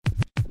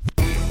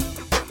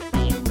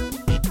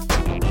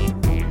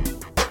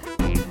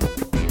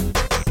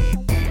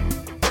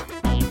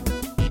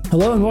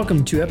Hello and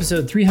welcome to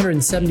episode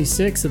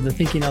 376 of the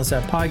Thinking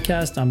LSAT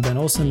podcast. I'm Ben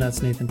Olson,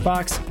 that's Nathan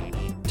Fox.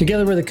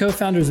 Together we're the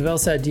co-founders of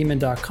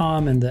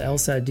LSATdemon.com and the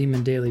LSAT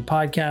Demon Daily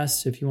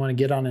podcast. If you want to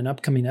get on an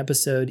upcoming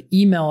episode,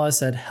 email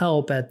us at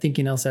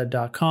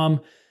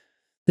help@thinkinglsat.com.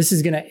 This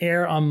is going to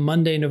air on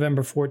Monday,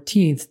 November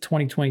 14th,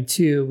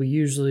 2022. We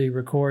usually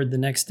record the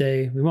next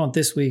day. We won't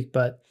this week,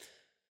 but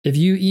if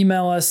you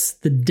email us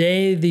the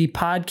day the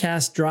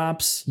podcast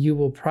drops, you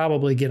will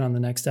probably get on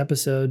the next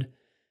episode.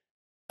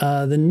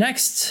 The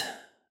next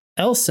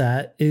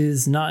LSAT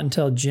is not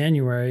until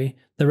January.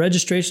 The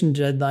registration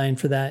deadline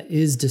for that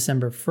is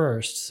December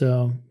 1st.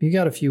 So you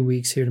got a few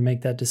weeks here to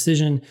make that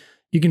decision.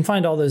 You can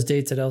find all those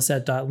dates at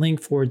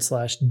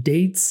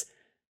lsat.link/dates.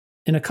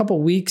 In a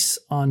couple weeks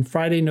on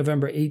Friday,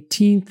 November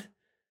 18th,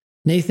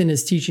 Nathan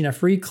is teaching a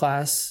free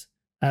class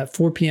at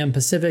 4 p.m.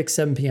 Pacific,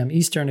 7 p.m.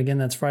 Eastern. Again,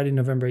 that's Friday,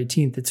 November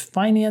 18th. It's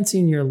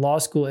financing your law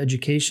school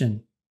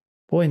education.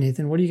 Boy,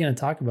 Nathan, what are you going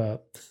to talk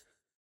about?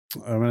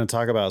 I'm going to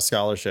talk about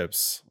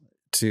scholarships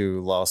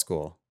to law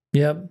school.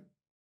 Yep.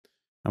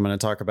 I'm going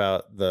to talk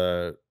about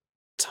the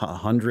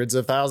hundreds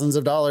of thousands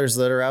of dollars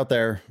that are out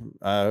there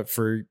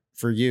for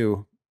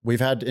you. We've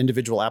had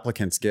individual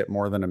applicants get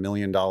more than $1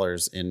 million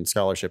in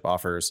scholarship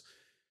offers,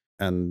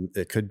 and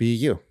it could be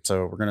you.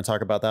 So we're going to talk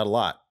about that a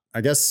lot.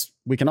 I guess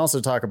we can also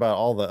talk about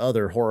all the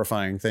other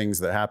horrifying things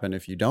that happen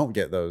if you don't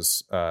get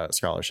those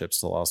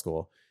scholarships to law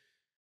school.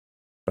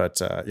 But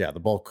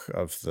the bulk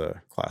of the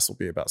class will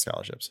be about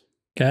scholarships.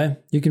 Okay.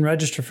 You can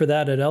register for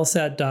that at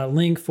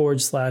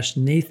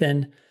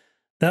lsat.link/Nathan.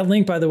 That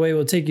link, by the way,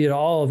 will take you to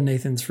all of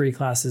Nathan's free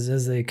classes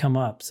as they come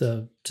up.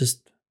 So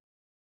just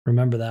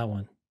remember that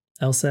one.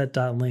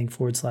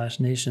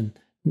 lsat.link/nation.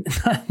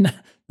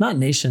 Not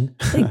nation,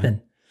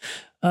 Nathan.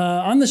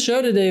 On the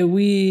show today,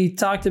 we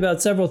talked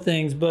about several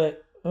things,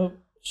 but oh,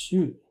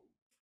 shoot.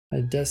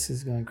 My desk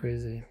is going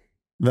crazy.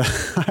 The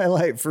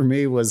highlight for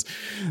me was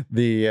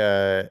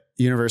the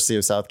University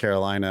of South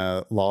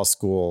Carolina Law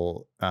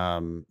School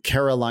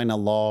Carolina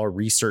Law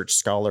Research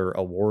Scholar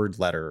Award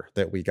letter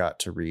that we got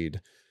to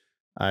read.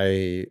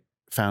 I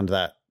found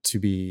that to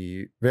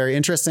be very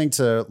interesting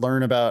to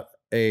learn about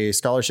a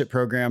scholarship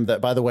program that,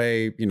 by the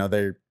way,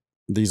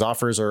 these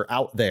offers are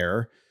out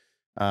there.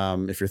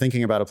 If you're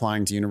thinking about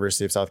applying to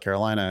University of South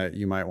Carolina,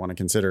 you might want to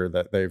consider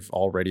that they've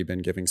already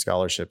been giving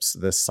scholarships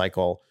this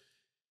cycle.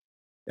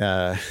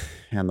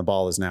 And the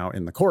ball is now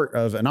in the court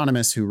of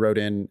Anonymous, who wrote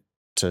in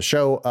to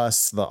show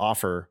us the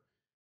offer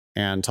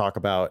and talk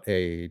about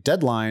a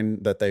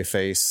deadline that they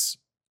face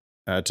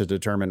to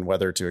determine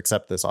whether to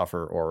accept this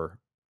offer or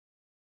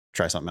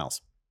try something else.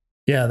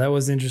 Yeah, that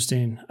was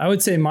interesting. I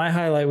would say my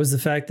highlight was the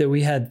fact that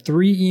we had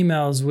 3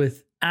 emails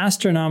with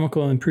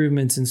astronomical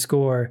improvements in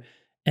score.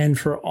 And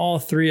for all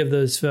 3 of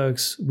those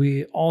folks,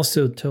 we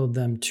also told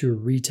them to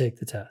retake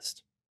the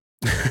test.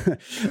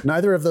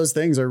 Neither of those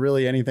things are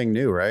really anything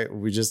new, right?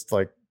 We just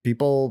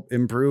people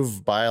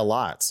improve by a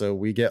lot. So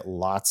we get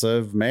lots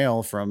of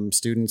mail from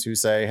students who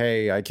say,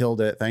 hey, I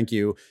killed it. Thank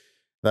you.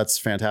 That's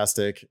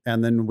fantastic.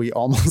 And then we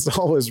almost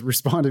always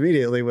respond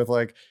immediately with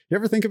you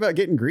ever think about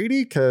getting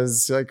greedy?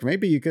 Because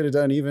maybe you could have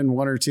done even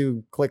 1 or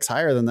 2 clicks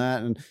higher than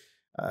that. And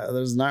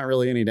there's not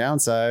really any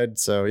downside.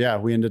 So yeah,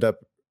 we ended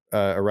up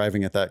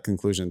arriving at that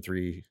conclusion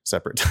 3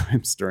 separate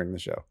times during the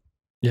show.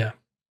 Yeah.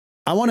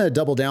 I want to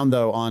double down,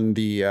 though, on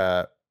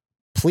the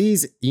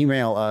please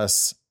email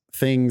us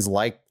things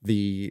like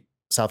the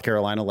South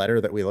Carolina letter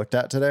that we looked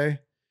at today.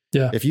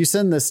 Yeah. If you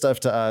send this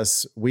stuff to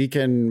us, we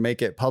can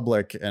make it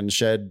public and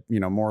shed,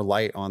 more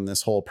light on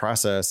this whole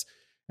process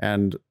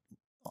and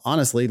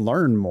honestly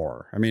learn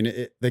more. I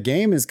mean, the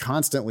game is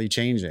constantly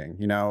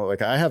changing.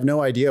 I have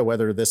no idea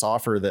whether this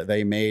offer that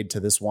they made to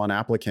this one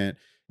applicant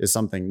is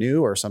something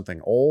new or something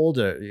old.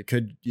 It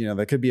could,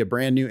 there could be a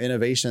brand new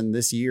innovation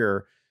this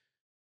year.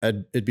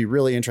 It'd be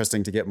really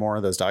interesting to get more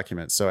of those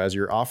documents. So as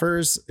your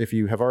offers, if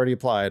you have already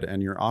applied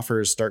and your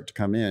offers start to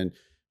come in,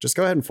 just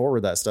go ahead and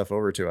forward that stuff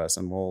over to us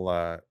and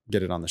we'll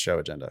get it on the show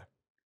agenda.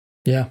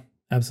 Yeah,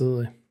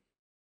 absolutely.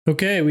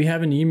 Okay, we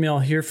have an email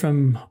here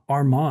from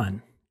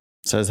Armand.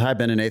 It says, hi,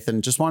 Ben and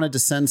Nathan. Just wanted to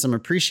send some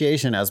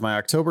appreciation as my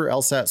October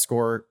LSAT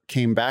score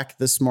came back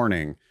this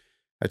morning.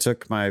 I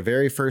took my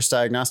very first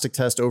diagnostic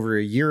test over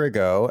a year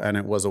ago and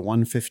it was a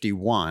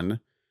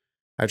 151.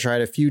 I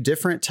tried a few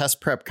different test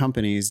prep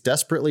companies,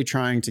 desperately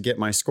trying to get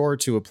my score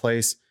to a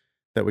place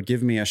that would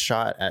give me a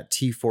shot at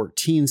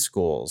T14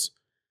 schools.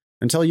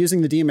 Until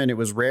using the Demon, it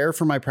was rare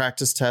for my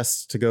practice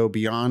tests to go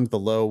beyond the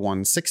low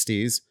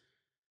 160s.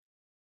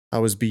 I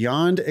was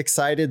beyond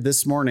excited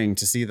this morning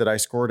to see that I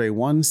scored a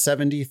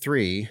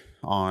 173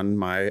 on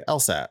my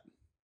LSAT.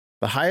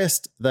 The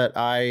highest that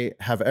I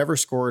have ever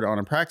scored on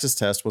a practice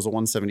test was a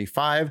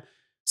 175,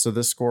 so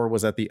this score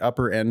was at the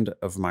upper end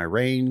of my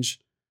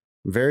range.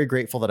 I'm very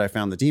grateful that I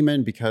found the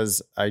Demon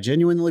because I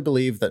genuinely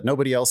believe that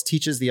nobody else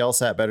teaches the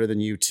LSAT better than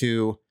you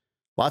too.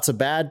 Lots of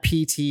bad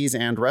PTs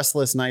and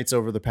restless nights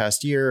over the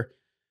past year,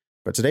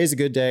 but today's a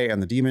good day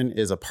and the Demon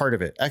is a part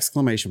of it!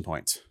 Exclamation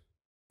points.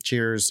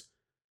 Cheers,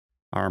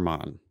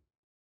 Armand.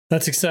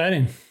 That's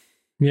exciting.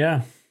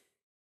 Yeah.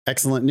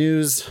 Excellent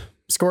news.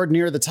 scored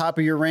near the top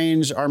of your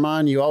range.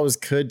 Arman, you always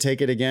could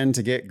take it again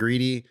to get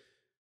greedy.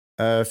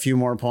 A few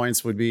more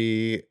points would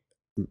be,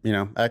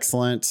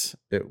 excellent.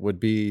 It would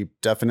be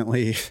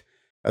definitely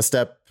a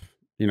step,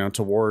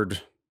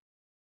 toward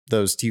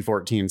those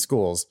T14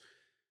 schools.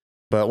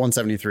 But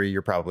 173,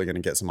 you're probably going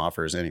to get some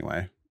offers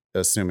anyway,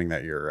 assuming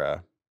that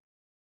your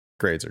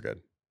grades are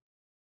good.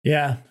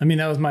 Yeah, I mean,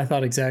 that was my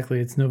thought exactly.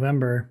 It's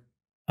November.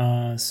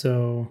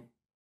 So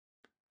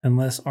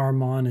unless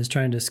Arman is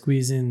trying to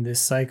squeeze in this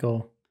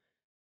cycle,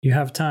 you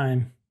have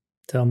time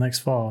till next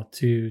fall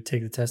to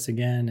take the test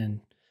again.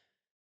 And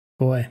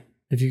boy,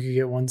 if you could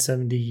get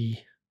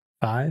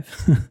 175,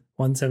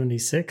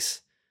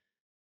 176,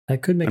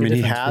 that could make a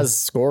difference. He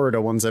has scored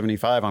a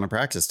 175 on a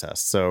practice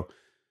test. So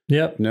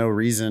yep, no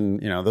reason,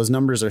 those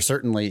numbers are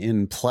certainly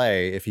in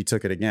play if he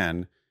took it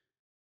again.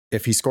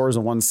 If he scores a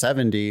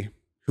 170,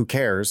 who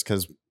cares?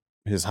 Because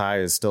his high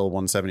is still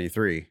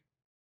 173.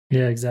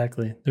 Yeah,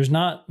 exactly. There's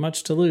not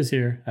much to lose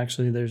here.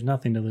 Actually, there's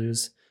nothing to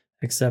lose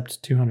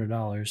except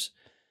 $200.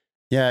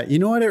 Yeah. You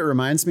know what it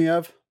reminds me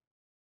of?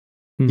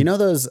 You know,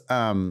 those,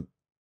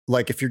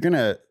 like if you're going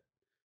to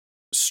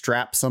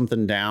strap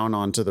something down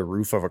onto the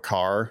roof of a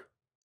car,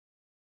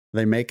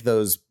 they make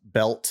those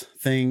belt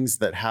things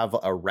that have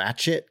a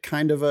ratchet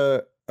kind of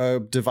a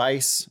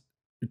device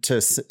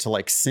to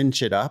like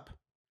cinch it up.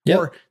 Yep.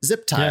 Or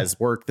zip ties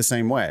work the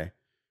same way,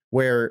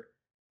 where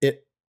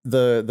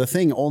the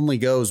thing only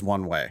goes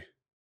one way.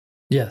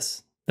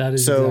 Yes, that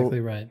is exactly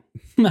right.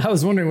 I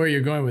was wondering where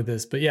you're going with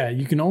this, but yeah,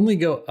 you can only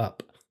go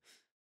up.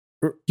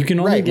 You can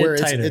only get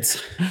tighter.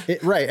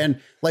 Right.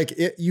 And like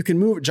you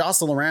can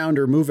jostle around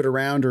or move it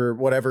around or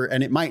whatever,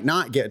 and it might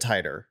not get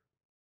tighter.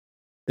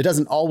 It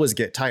doesn't always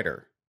get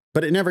tighter,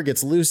 but it never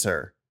gets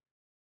looser.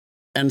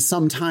 And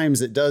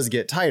sometimes it does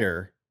get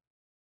tighter.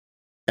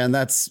 And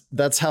that's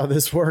how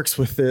this works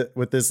with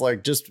this,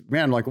 like, just,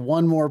 man, like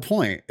one more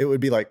point, it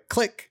would be like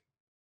click.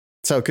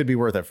 So it could be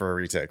worth it for a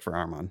retake for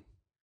Arman.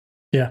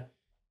 Yeah.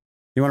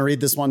 You want to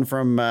read this one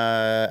from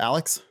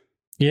Alex?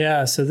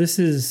 Yeah. So this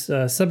is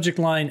subject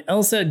line,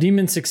 LSAT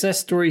Demon Success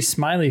Story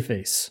Smiley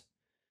Face.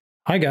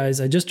 Hi guys,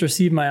 I just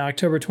received my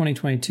October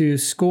 2022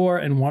 score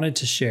and wanted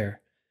to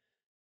share.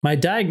 My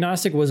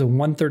diagnostic was a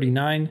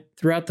 139.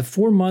 Throughout the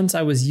 4 months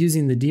I was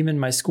using the Demon,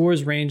 my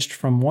scores ranged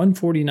from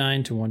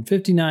 149 to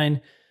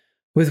 159,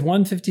 with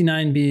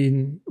 159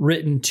 being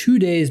written 2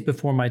 days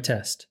before my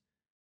test.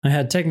 I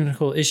had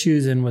technical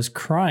issues and was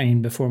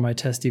crying before my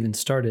test even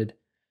started.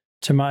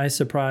 To my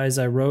surprise,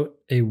 I wrote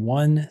a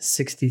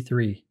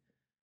 163.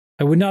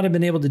 I would not have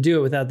been able to do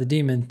it without the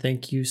Demon.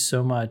 Thank you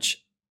so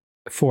much.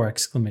 4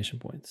 exclamation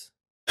points.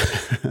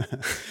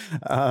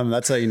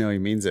 That's how you know he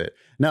means it.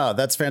 No,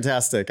 that's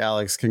fantastic,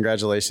 Alex.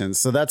 Congratulations.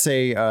 So that's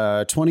a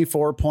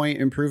 24-point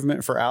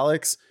improvement for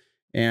Alex,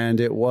 and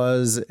it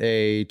was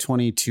a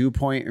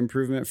 22-point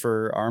improvement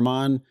for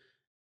Arman.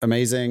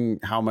 Amazing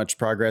how much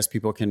progress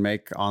people can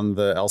make on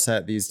the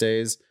LSAT these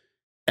days.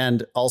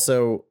 And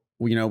also,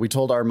 we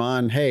told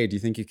Arman, hey, do you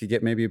think you could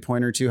get maybe a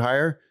point or two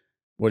higher?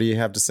 What do you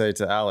have to say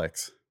to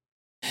Alex?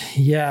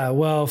 Yeah,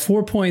 well,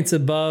 4 points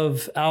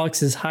above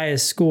Alex's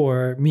highest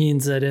score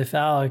means that if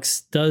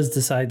Alex does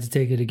decide to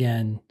take it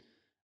again,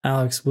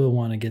 Alex will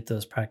want to get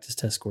those practice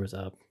test scores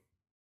up.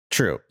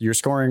 True. You're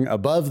scoring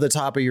above the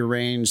top of your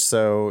range.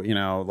 So,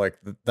 like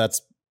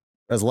that's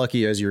as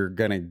lucky as you're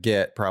going to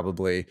get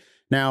probably.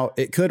 Now,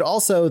 it could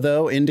also,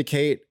 though,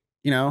 indicate,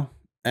 an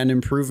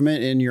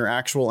improvement in your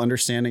actual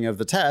understanding of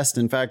the test.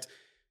 In fact,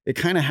 it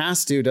kind of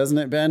has to, doesn't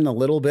it, Ben? A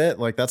little bit.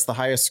 Like that's the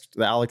highest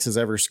that Alex has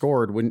ever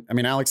scored.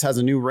 Alex has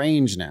a new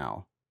range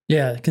now.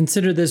 Yeah.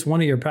 Consider this one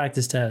of your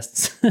practice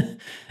tests.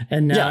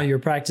 And now your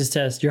practice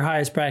test, your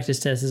highest practice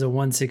test is a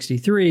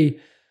 163.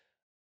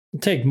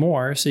 Take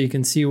more so you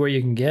can see where you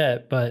can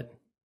get. But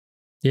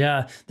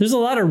yeah, there's a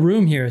lot of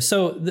room here.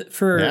 So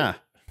for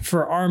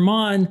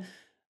Arman,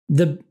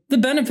 the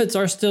benefits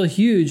are still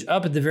huge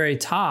up at the very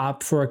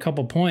top for a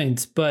couple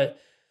points. But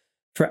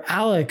for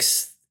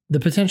Alex, the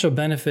potential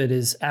benefit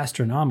is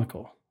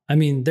astronomical. I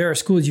mean, there are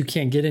schools you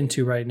can't get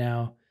into right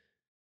now,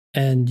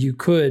 and you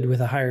could, with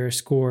a higher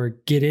score,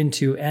 get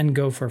into and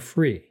go for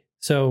free.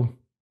 So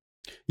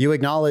you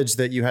acknowledge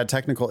that you had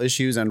technical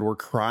issues and were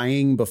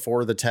crying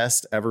before the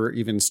test ever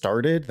even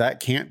started. That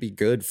can't be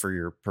good for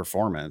your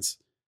performance.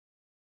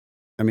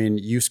 I mean,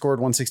 you scored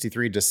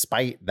 163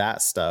 despite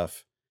that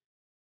stuff.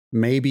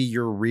 Maybe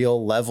your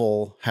real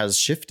level has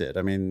shifted.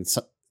 I mean,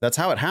 that's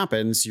how it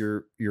happens.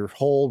 Your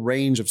whole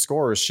range of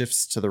scores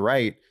shifts to the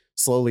right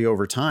slowly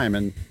over time.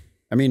 And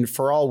I mean,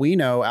 for all we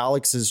know,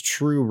 Alex's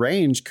true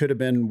range could have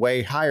been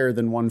way higher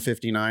than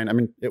 159. I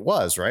mean, it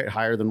was, right?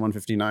 Higher than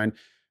 159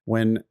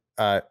 when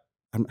I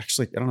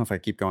don't know if I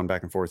keep going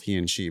back and forth, he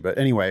and she, but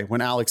anyway,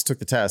 when Alex took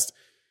the test,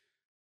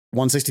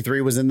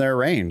 163 was in their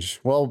range.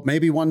 Well,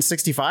 maybe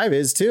 165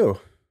 is too,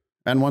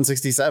 and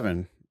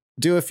 167.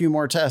 Do a few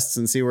more tests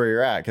and see where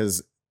you're at.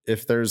 Because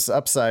if there's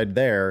upside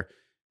there,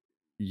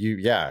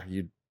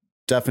 you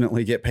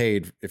definitely get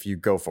paid if you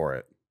go for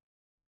it.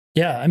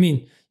 Yeah. I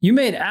mean, you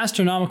made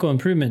astronomical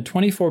improvement.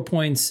 24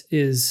 points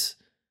is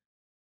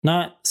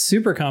Not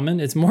super common.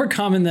 It's more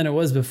common than it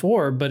was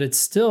before, but it's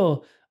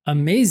still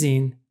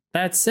amazing.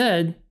 That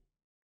said,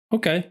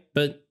 okay,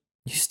 but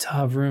you still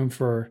have room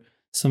for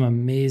some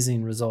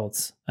amazing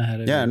results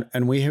ahead of you. Yeah,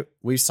 and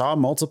we saw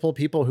multiple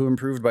people who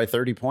improved by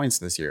 30 points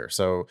this year.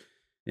 So,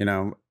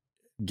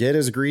 get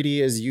as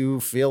greedy as you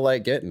feel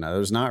like getting.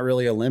 There's not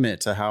really a limit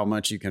to how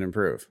much you can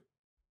improve.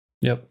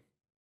 Yep.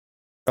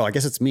 Oh, I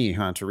guess it's me,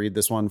 to read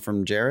this one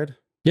from Jared.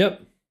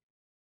 Yep.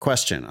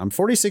 Question. I'm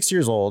 46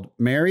 years old,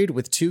 married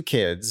with 2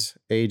 kids,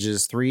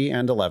 ages 3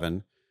 and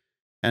 11,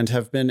 and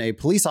have been a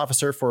police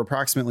officer for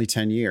approximately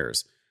 10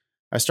 years.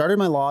 I started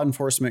my law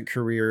enforcement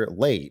career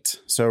late,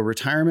 so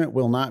retirement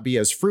will not be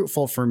as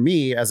fruitful for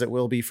me as it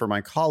will be for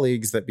my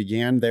colleagues that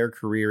began their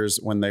careers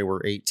when they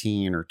were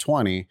 18 or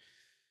 20.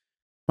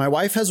 My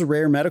wife has a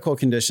rare medical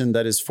condition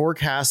that is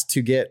forecast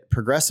to get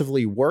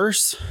progressively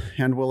worse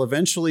and will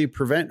eventually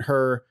prevent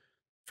her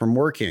from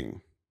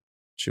working.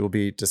 She will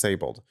be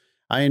disabled.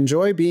 I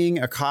enjoy being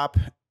a cop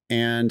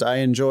and I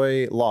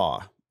enjoy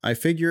law. I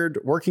figured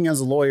working as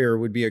a lawyer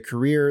would be a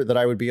career that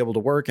I would be able to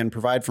work and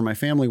provide for my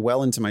family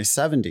well into my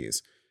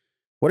 70s.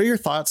 What are your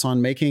thoughts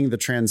on making the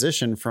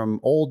transition from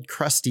old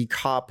crusty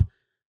cop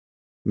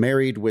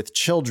married with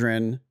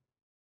children?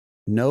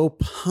 No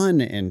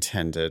pun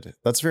intended.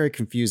 That's very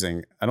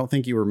confusing. I don't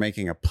think you were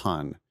making a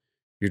pun.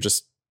 You're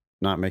just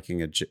not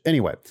making a...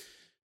 Anyway,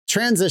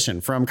 transition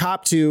from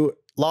cop to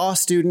law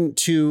student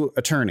to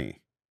attorney.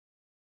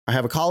 I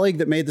have a colleague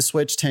that made the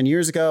switch 10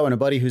 years ago and a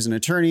buddy who's an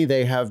attorney.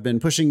 They have been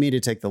pushing me to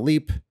take the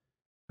leap.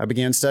 I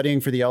began studying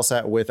for the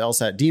LSAT with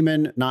LSAT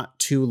Demon not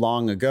too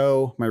long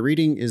ago. My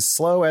reading is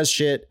slow as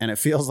shit, and it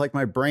feels like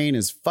my brain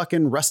is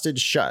fucking rusted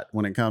shut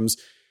when it comes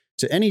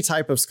to any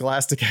type of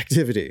scholastic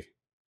activity.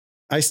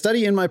 I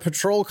study in my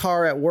patrol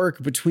car at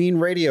work between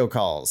radio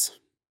calls.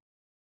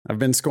 I've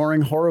been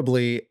scoring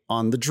horribly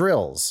on the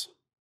drills.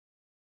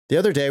 The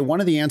other day, one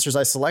of the answers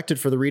I selected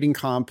for the reading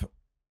comp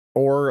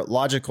or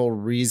logical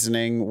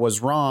reasoning was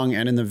wrong,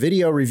 and in the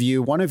video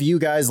review, one of you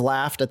guys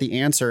laughed at the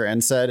answer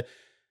and said,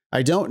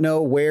 I don't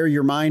know where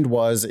your mind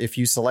was if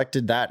you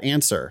selected that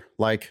answer.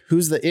 Like,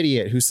 who's the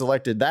idiot who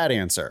selected that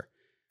answer?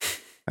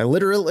 I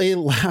literally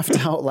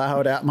laughed out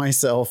loud at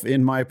myself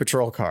in my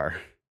patrol car.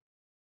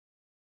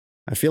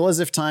 I feel as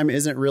if time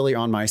isn't really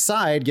on my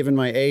side, given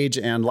my age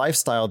and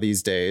lifestyle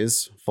these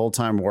days,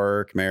 full-time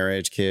work,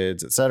 marriage,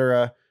 kids,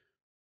 etc.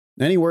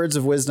 Any words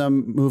of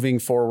wisdom moving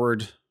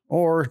forward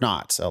or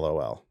not,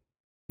 LOL.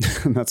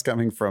 That's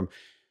coming from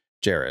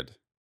Jared.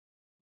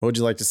 What would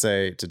you like to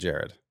say to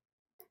Jared?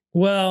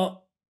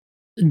 Well,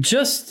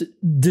 just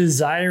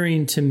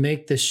desiring to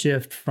make the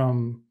shift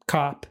from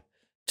cop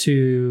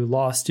to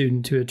law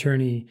student to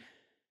attorney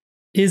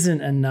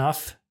isn't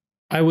enough.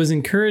 I was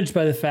encouraged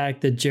by the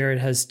fact that Jared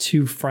has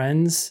 2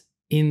 friends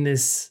in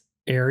this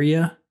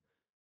area,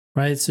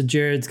 right? So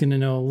Jared's going to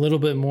know a little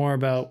bit more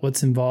about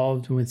what's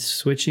involved with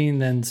switching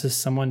than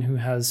just someone who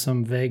has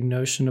some vague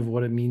notion of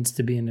what it means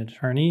to be an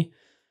attorney.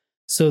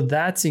 So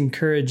that's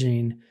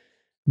encouraging.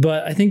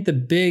 But I think the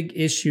big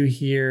issue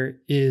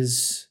here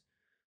is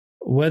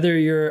whether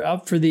you're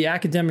up for the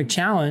academic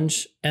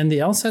challenge, and the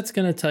LSAT's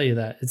going to tell you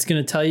that. It's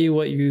going to tell you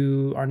what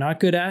you are not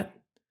good at.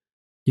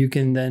 You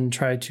can then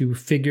try to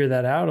figure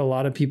that out. A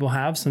lot of people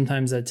have.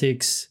 Sometimes that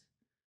takes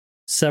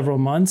several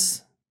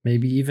months,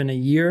 maybe even a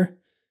year.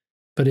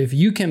 But if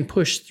you can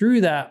push through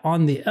that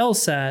on the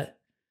LSAT,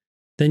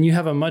 then you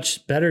have a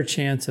much better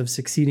chance of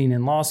succeeding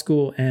in law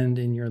school and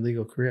in your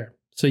legal career.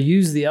 So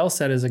use the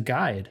LSAT as a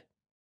guide.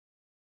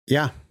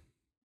 Yeah.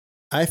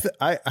 I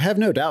have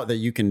no doubt that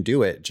you can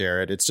do it,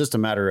 Jared. It's just a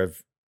matter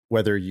of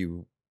whether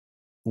you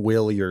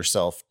will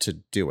yourself to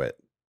do it.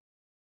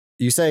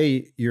 You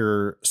say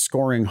you're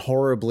scoring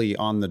horribly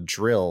on the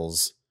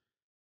drills.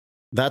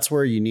 That's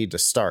where you need to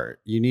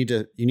start. You need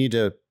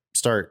to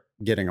start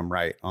getting them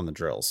right on the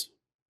drills.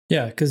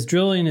 Yeah, because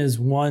drilling is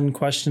one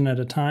question at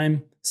a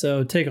time.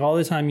 So take all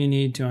the time you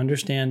need to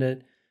understand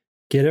it,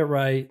 get it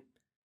right.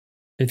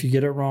 If you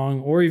get it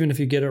wrong, or even if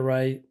you get it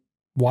right,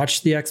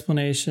 watch the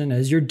explanation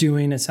as you're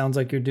doing. It sounds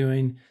like you're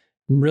doing.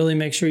 Really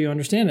make sure you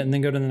understand it and then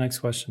go to the next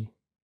question.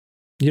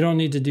 You don't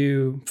need to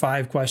do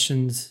 5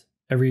 questions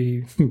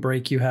every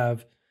break you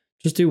have.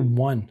 Just do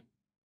 1.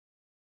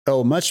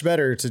 Oh, much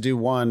better to do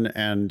 1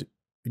 and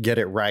get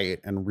it right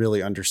and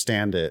really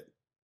understand it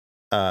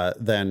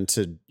than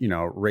to,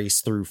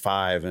 race through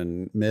 5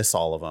 and miss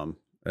all of them.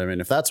 I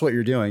mean, if that's what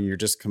you're doing, you're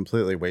just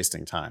completely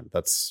wasting time.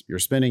 You're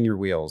spinning your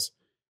wheels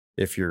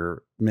if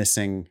you're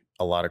missing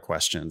a lot of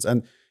questions.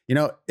 And,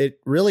 it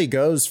really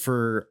goes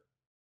for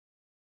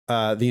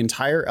the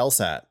entire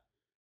LSAT.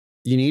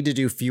 You need to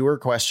do fewer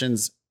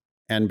questions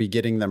and be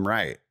getting them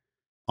right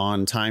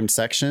on timed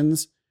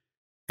sections.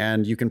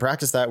 And you can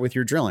practice that with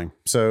your drilling.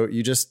 So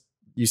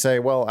you say,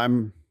 well, I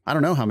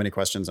don't know how many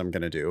questions I'm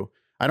going to do.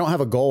 I don't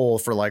have a goal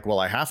for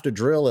I have to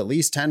drill at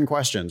least 10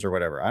 questions or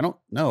whatever.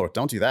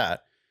 Don't do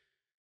that.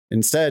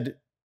 Instead,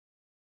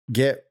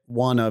 get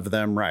one of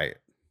them right.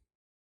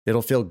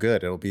 It'll feel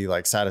good. It'll be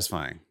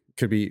satisfying.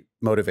 Could be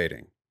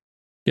motivating.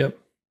 Yep.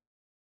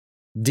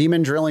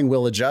 Demon drilling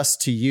will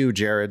adjust to you,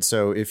 Jared.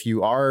 So if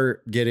you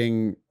are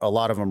getting a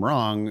lot of them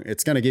wrong,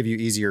 it's going to give you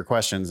easier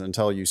questions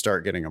until you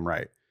start getting them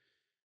right.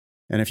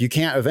 And if you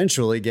can't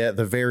eventually get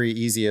the very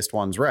easiest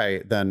ones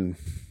right, then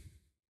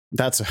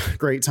that's a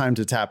great time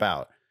to tap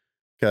out.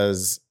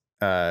 Because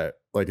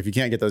like if you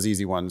can't get those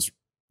easy ones,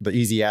 the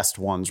easiest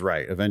ones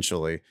right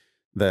eventually,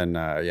 then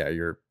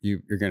you're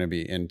going to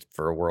be in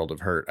for a world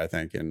of hurt, I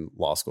think, in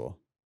law school.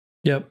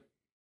 Yep.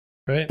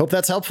 Right. Hope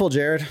that's helpful,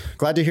 Jared.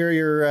 Glad to hear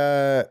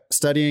you're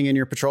studying in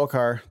your patrol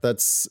car.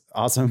 That's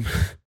awesome.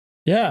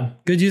 Yeah.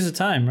 Good use of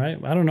time, right?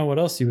 I don't know what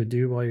else you would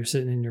do while you're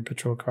sitting in your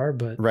patrol car,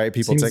 but write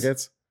people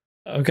tickets.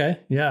 Okay.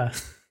 Yeah.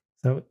 Is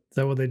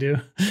that what they do?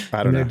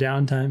 I don't know. Their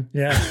downtime.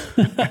 Yeah.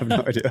 I have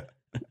no idea.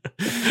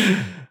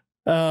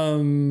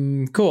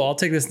 Cool. I'll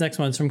take this next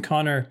one. It's from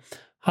Connor.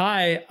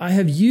 Hi, I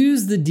have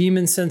used the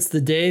Demon since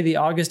the day the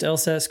August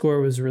LSAT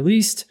score was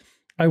released.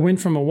 I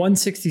went from a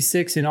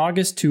 166 in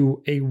August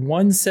to a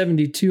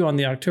 172 on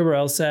the October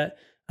LSAT,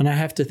 and I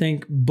have to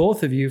thank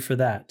both of you for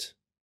that.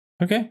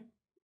 Okay.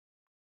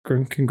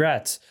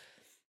 Congrats.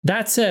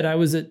 That said, I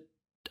was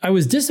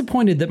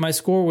disappointed that my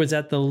score was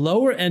at the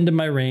lower end of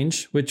my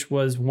range, which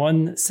was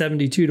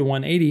 172 to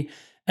 180.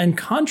 And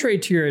contrary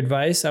to your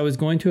advice, I was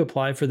going to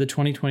apply for the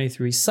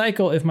 2023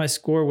 cycle if my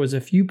score was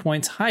a few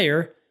points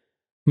higher,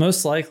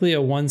 most likely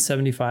a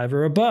 175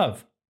 or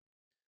above.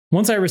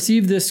 Once I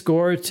received this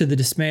score, to the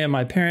dismay of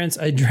my parents,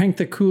 I drank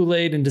the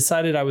Kool-Aid and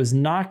decided I was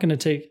going to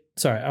take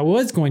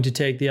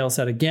the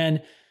LSAT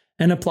again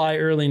and apply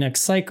early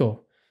next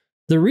cycle.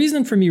 The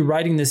reason for me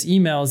writing this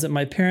email is that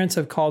my parents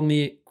have called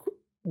me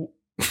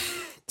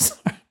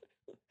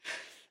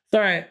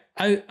Sorry.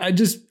 I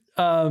just,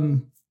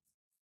 wow.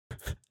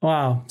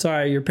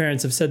 Sorry. Your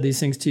parents have said these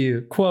things to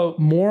you. Quote,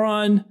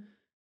 moron,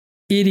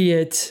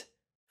 idiot,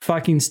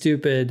 fucking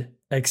stupid,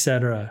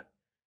 etc.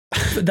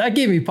 That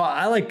gave me,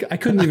 I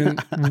couldn't even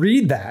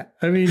read that.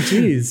 I mean,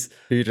 geez.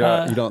 You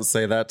don't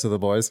say that to the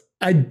boys?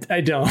 I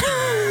don't.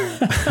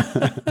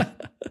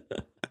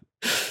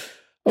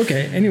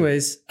 Okay.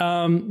 Anyways,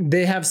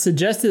 they have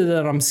suggested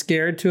that I'm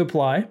scared to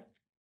apply.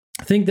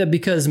 I think that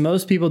because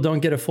most people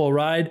don't get a full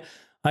ride,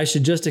 I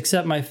should just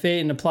accept my fate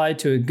and apply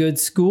to a good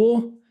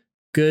school.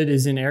 Good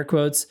is in air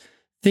quotes.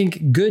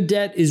 Think good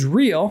debt is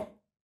real,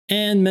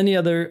 and many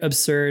other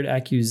absurd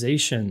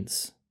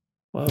accusations.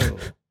 Whoa.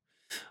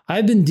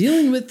 I've been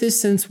dealing with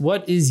this since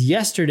what is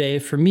yesterday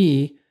for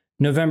me,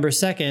 November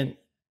 2nd,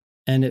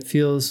 and it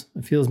feels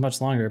much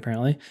longer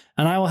apparently.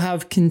 And I will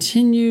have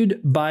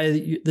continued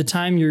by the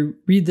time you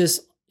read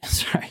this.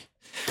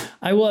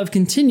 I will have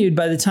continued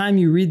by the time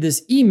you read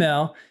this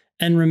email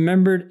and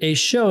remembered a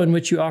show in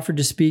which you offered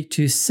to speak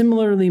to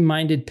similarly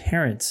minded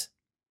parents.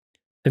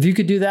 If you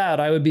could do that,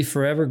 I would be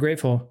forever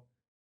grateful.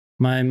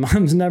 My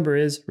mom's number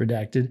is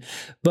redacted,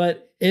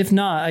 but if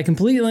not, I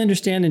completely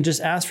understand and just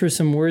ask for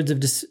some words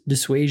of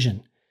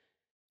dissuasion,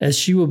 as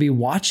she will be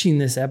watching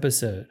this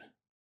episode.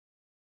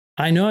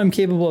 I know I'm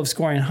capable of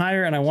scoring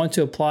higher, and I want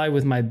to apply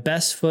with my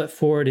best foot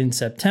forward in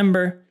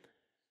September.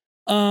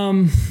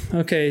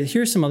 Okay,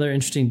 here's some other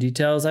interesting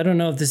details. I don't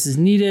know if this is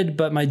needed,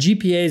 but my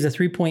GPA is a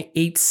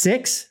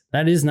 3.86.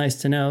 That is nice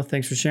to know.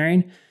 Thanks for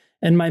sharing.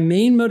 And my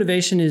main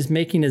motivation is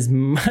making as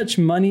much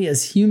money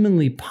as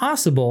humanly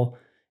possible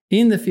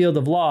in the field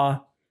of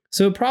law.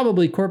 So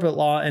probably corporate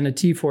law and a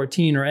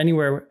T14 or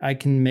anywhere I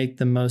can make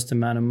the most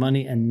amount of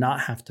money and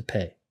not have to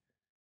pay.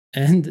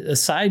 And a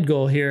side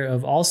goal here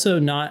of also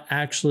not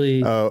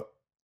actually. Oh,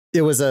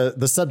 it was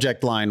the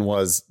subject line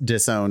was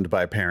disowned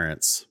by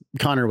parents.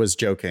 Connor was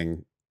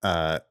joking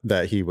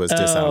that he was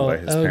disowned by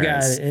his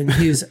parents. Oh, God. And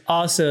he's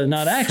also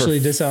not actually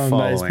disowned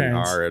by his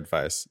parents. Our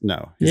advice.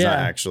 No, he's not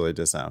actually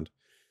disowned.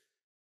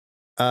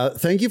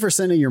 Thank you for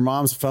sending your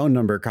mom's phone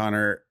number,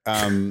 Connor.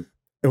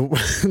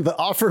 The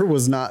offer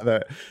was not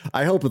that.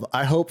 I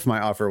hope my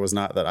offer was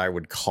not that I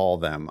would call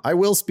them. I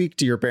will speak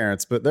to your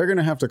parents, but they're going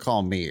to have to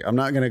call me. I'm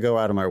not going to go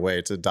out of my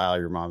way to dial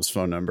your mom's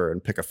phone number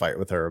and pick a fight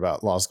with her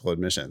about law school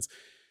admissions.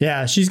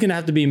 Yeah, she's going to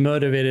have to be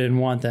motivated and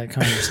want that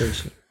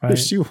conversation. Right? If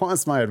she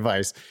wants my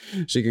advice,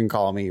 she can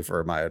call me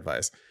for my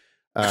advice.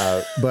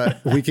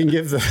 But we can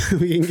give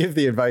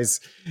the advice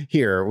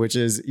here, which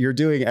is you're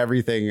doing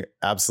everything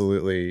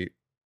absolutely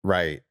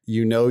right.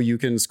 You know you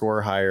can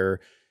score higher.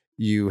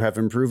 You have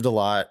improved a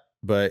lot,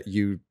 but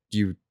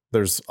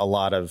there's a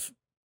lot of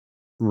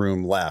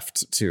room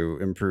left to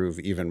improve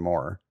even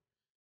more.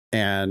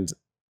 And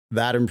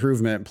that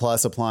improvement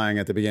plus applying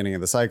at the beginning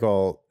of the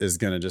cycle is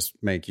going to just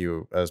make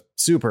you a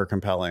super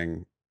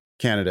compelling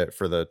candidate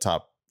for the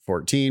top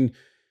 14.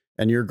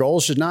 And your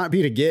goal should not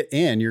be to get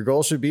in. Your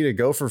goal should be to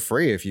go for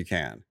free if you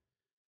can.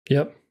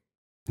 Yep.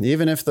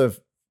 Even if the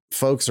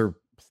folks are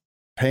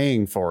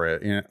paying for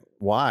it,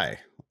 why?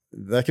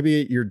 That could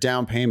be your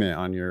down payment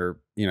on your,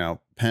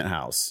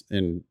 penthouse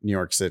in New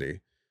York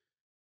City.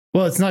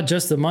 Well, it's not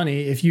just the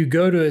money. If you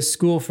go to a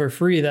school for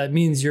free, that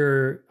means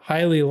you're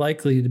highly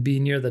likely to be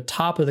near the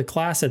top of the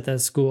class at that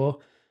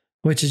school,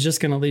 which is just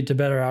going to lead to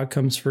better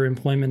outcomes for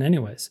employment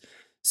anyways.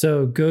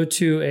 So go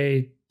to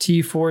a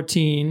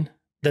T14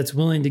 that's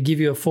willing to give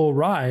you a full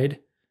ride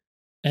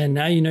And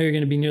now you know you're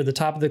going to be near the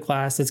top of the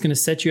class. That's going to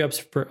set you up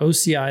for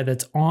OCI,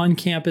 that's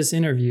on-campus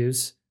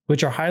interviews,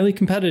 which are highly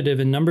competitive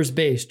and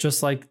numbers-based,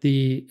 just like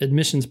the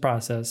admissions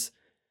process.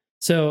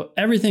 So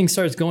everything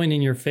starts going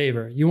in your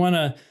favor. You want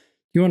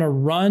to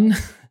run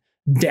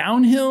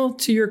downhill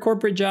to your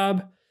corporate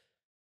job,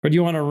 or do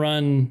you want to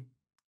run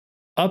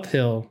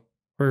uphill,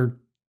 or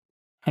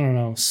I don't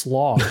know,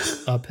 slog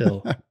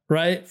uphill,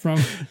 right? From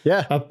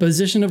a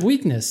position of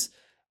weakness.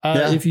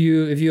 If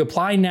you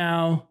apply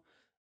now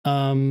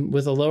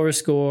with a lower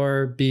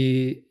score,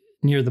 be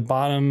near the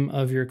bottom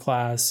of your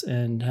class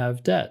and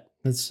have debt.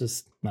 That's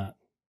just not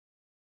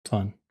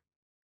fun.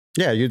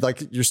 Yeah,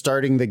 you're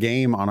starting the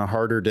game on a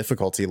harder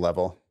difficulty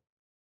level.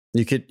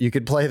 You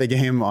could play the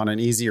game on an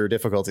easier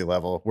difficulty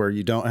level where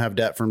you don't have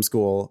debt from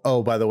school.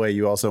 Oh, by the way,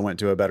 you also went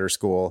to a better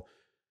school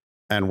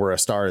and were a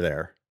star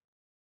there.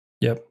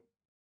 Yep.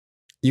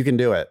 You can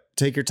do it.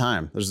 Take your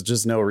time. There's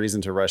just no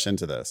reason to rush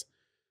into this.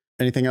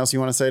 Anything else you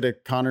want to say to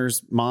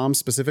Connor's mom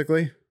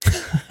specifically?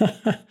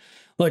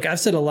 Look, I've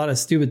said a lot of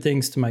stupid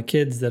things to my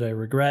kids that I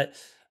regret.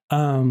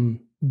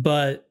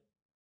 But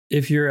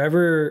if you're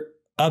ever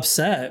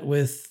upset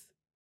with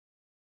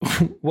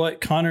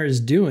what Connor is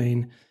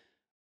doing,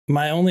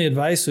 my only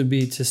advice would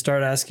be to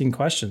start asking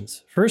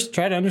questions. First,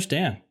 try to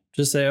understand.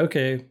 Just say,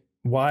 okay,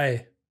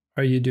 why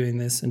are you doing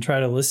this? And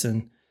try to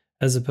listen,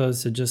 as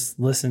opposed to just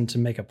listen to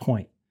make a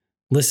point.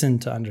 Listen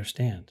to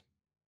understand.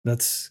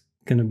 That's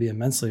going to be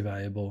immensely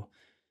valuable.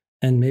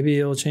 And maybe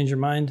it'll change your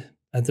mind.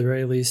 At the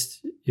very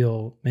least,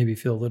 you'll maybe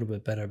feel a little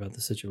bit better about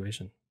the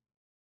situation.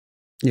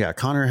 Yeah,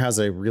 Connor has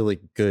a really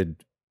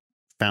good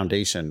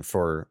foundation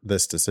for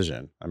this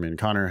decision. I mean,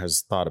 Connor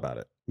has thought about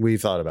it.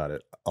 We've thought about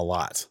it a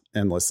lot,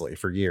 endlessly,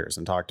 for years,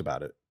 and talked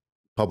about it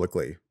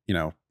publicly,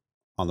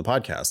 on the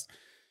podcast.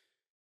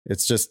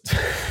 It's just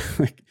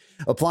like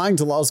applying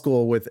to law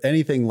school with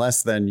anything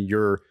less than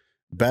your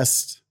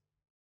best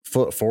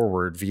foot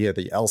forward via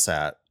the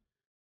LSAT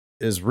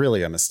is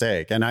really a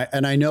mistake. And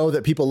I know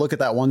that people look at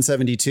that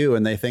 172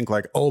 and they think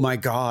like, oh my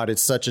God,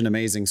 it's such an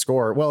amazing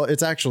score. Well,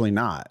 it's actually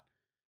not.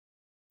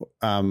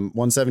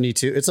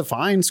 172, it's a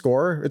fine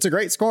score. It's a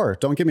great score.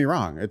 Don't get me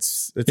wrong.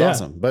 It's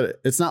awesome,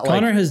 but it's not.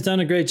 Connor has done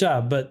a great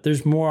job, but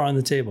there's more on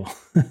the table.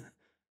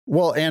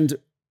 Well, and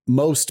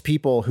most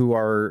people who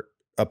are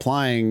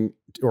applying,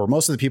 or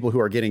most of the people who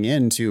are getting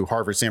into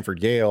Harvard,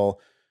 Stanford, Yale,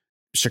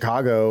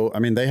 Chicago, I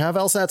mean, they have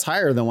LSATs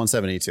higher than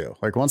 172.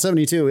 Like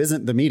 172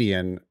 isn't the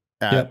median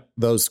at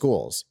those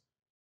schools.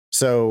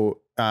 So,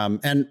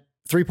 and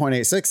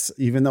 3.86,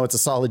 even though it's a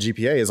solid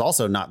GPA, is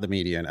also not the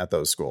median at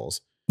those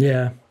schools.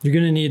 Yeah, you're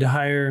going to need a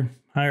higher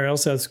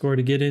LSAT score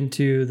to get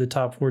into the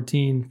top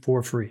 14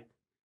 for free.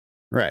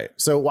 Right.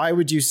 So why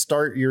would you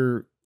start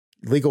your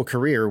legal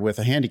career with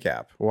a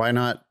handicap? Why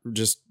not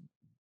just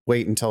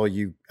wait until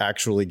you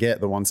actually get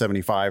the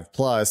 175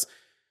 plus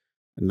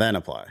and then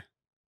apply?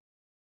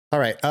 All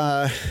right.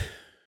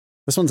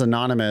 This one's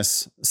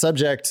anonymous.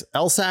 Subject: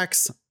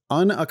 LSAC's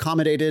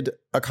unaccommodated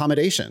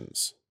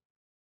accommodations.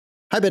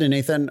 Hi, Ben and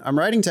Nathan. I'm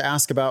writing to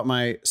ask about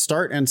my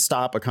start and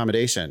stop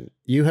accommodation.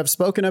 You have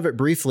spoken of it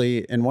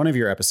briefly in one of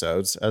your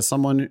episodes. As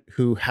someone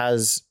who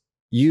has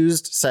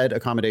used said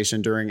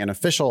accommodation during an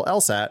official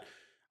LSAT,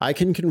 I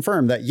can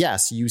confirm that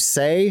yes, you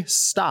say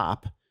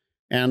stop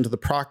and the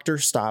proctor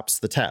stops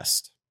the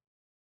test.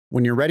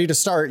 When you're ready to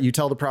start, you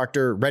tell the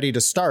proctor ready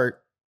to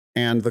start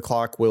and the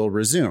clock will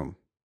resume.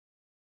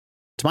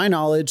 To my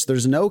knowledge,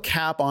 there's no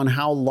cap on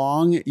how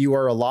long you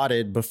are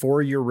allotted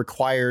before you're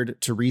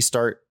required to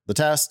restart the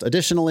test.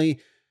 Additionally,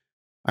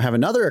 I have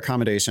another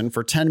accommodation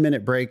for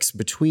 10-minute breaks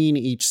between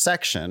each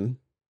section.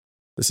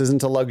 This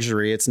isn't a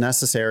luxury. It's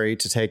necessary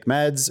to take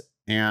meds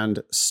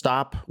and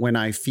stop when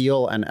I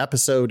feel an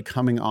episode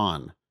coming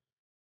on.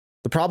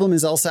 The problem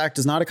is LSAC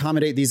does not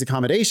accommodate these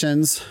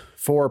accommodations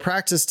for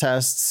practice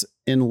tests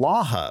in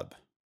LawHub.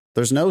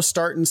 There's no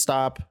start and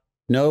stop,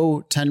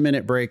 no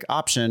 10-minute break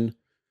option.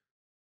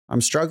 I'm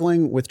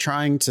struggling with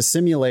trying to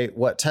simulate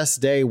what test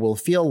day will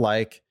feel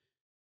like.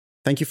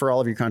 Thank you for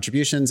all of your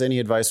contributions. Any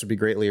advice would be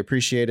greatly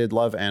appreciated.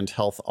 Love and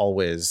health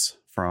always,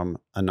 from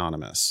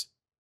Anonymous.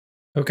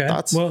 Okay.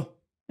 Thoughts? Well,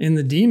 in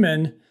the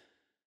Demon,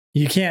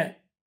 you can't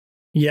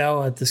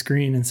yell at the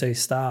screen and say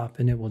stop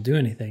and it will do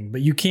anything, but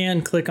you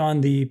can click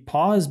on the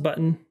pause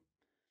button.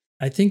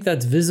 I think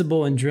that's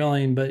visible in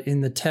drilling, but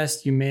in the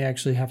test, you may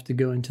actually have to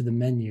go into the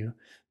menu.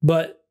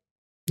 But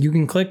you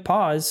can click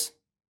pause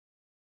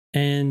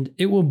and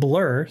it will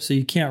blur, so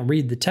you can't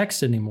read the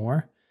text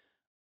anymore.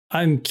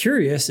 I'm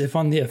curious if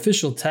on the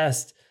official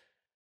test,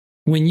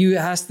 when you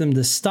ask them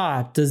to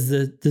stop, does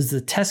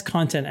the test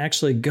content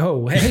actually go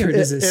away, or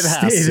does it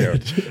has to.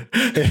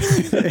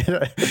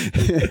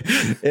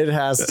 It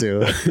has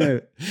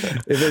to.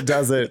 If it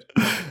doesn't,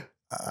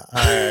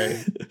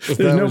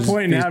 there's no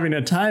point in having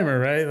a timer,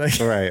 right? Like,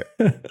 right.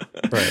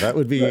 That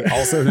would be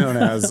also known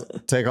as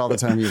take all the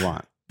time you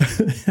want.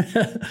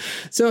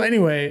 So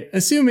anyway,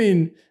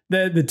 assuming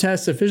that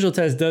the official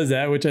test does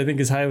that, which I think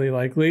is highly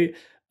likely,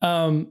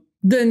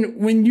 then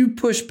when you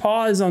push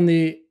pause on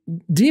the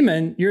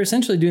Demon, you're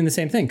essentially doing the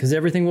same thing because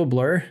everything will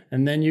blur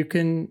and then you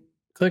can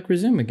click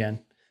resume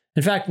again.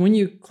 In fact, when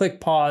you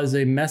click pause,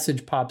 a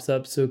message pops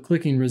up. So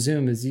clicking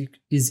resume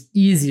is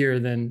easier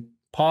than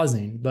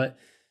pausing. But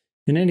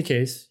in any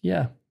case,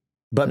 yeah.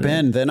 But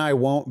Ben, then I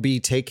won't be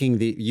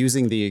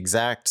using the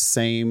exact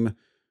same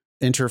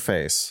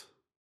interface.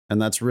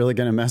 And that's really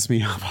going to mess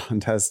me up on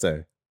test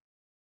day.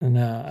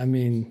 No, I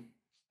mean,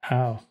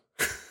 how?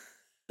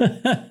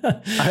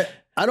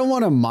 I don't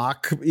want to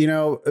mock,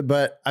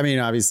 but I mean,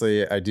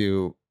 obviously I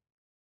do.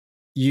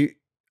 You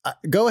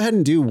go ahead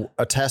and do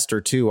a test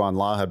or two on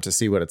LawHub to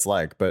see what it's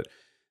like. But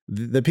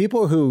the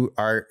people who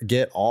I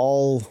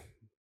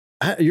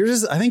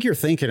think you're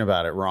thinking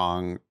about it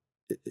wrong.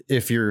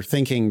 If you're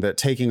thinking that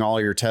taking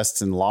all your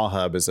tests in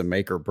LawHub is a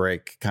make or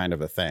break kind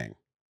of a thing.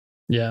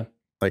 Yeah.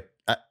 Like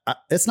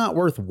it's not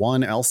worth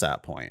one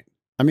LSAT point.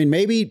 I mean,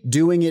 maybe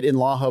doing it in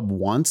LawHub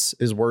once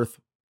is worth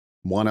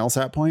one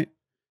LSAT point.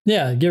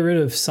 Yeah, get rid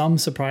of some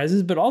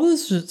surprises, but all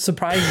those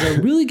surprises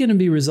are really going to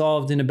be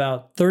resolved in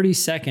about 30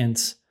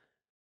 seconds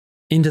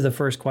into the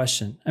first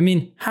question. I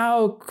mean,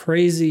 how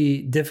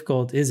crazy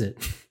difficult is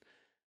it?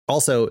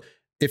 Also,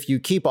 if you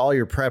keep all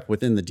your prep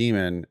within the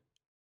daemon,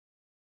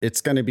 it's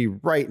going to be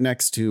right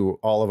next to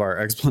all of our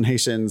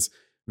explanations,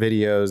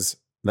 videos,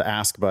 the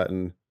ask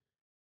button.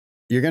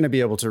 You're going to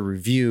be able to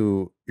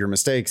review your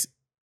mistakes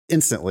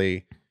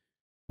instantly,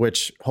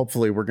 which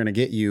hopefully we're going to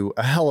get you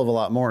a hell of a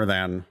lot more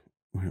than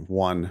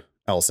one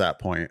LSAT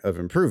point of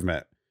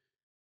improvement.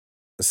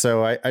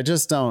 So I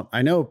just don't,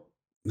 I know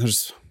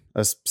there's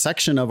a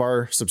section of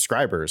our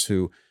subscribers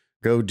who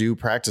go do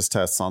practice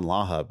tests on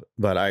LawHub,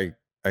 but I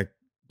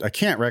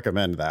can't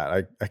recommend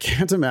that. I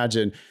can't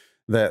imagine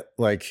that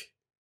like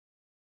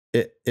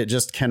it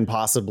just can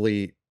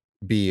possibly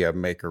be a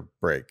make or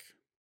break.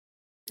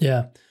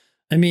 Yeah.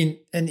 I mean,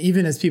 and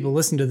even as people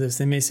listen to this,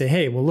 they may say,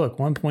 hey, well, look,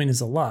 1 point is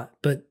a lot,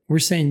 but we're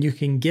saying you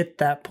can get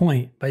that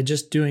point by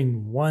just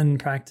doing one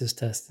practice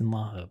test in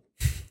LawHub.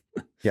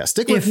 Yeah.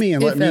 Stick with me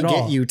and let me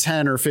get you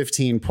 10 or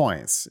 15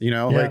 points,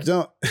 like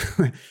don't,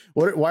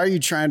 why are you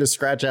trying to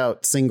scratch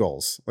out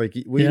singles? Like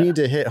we need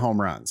to hit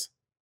home runs.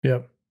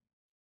 Yep.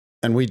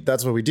 And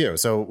that's what we do.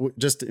 So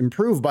just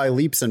improve by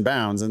leaps and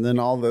bounds. And then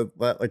all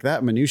that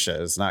minutia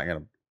is not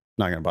going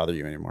to bother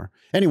you anymore.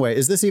 Anyway,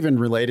 is this even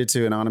related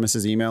to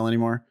Anonymous's email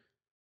anymore?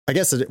 I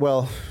guess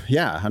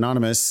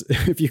Anonymous,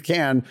 if you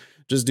can,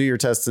 just do your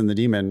tests in the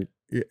daemon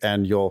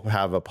and you'll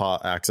have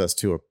access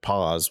to a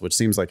pause, which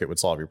seems like it would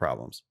solve your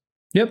problems.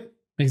 Yep,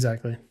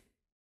 exactly.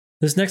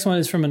 This next one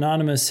is from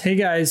Anonymous. Hey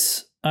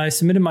guys, I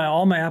submitted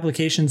all my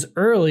applications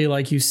early,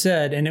 like you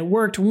said, and it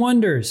worked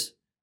wonders! !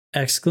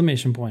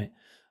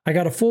 I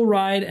got a full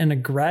ride and a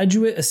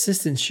graduate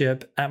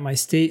assistantship at my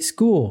state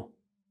school.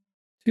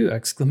 2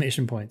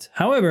 exclamation points.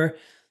 However,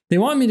 they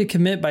want me to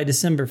commit by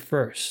December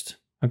 1st.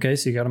 Okay,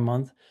 so you got a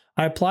month.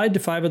 I applied to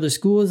 5 other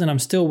schools and I'm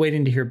still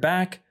waiting to hear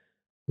back.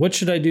 What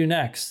should I do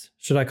next?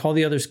 Should I call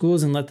the other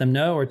schools and let them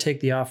know or take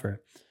the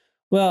offer?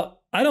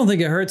 Well, I don't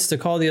think it hurts to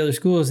call the other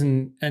schools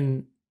and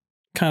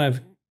kind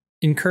of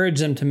encourage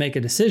them to make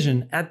a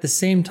decision. At the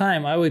same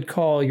time, I would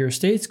call your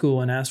state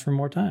school and ask for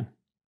more time.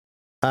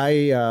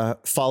 I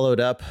followed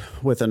up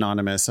with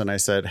Anonymous and I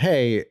said,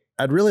 hey,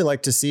 I'd really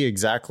like to see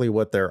exactly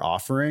what they're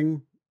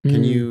offering.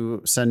 Can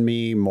you send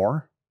me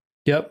more?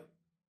 Yep.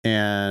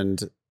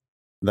 And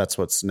that's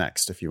what's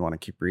next if you want to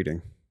keep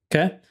reading.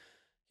 Okay.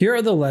 Here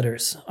are the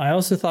letters. I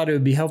also thought it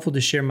would be helpful to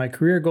share my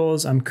career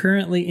goals. I'm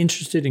currently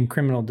interested in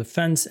criminal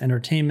defense,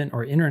 entertainment,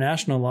 or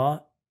international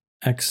law!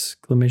 I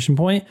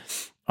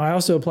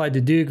also applied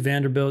to Duke,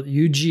 Vanderbilt,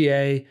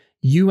 UGA,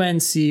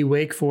 UNC,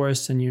 Wake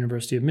Forest, and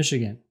University of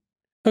Michigan.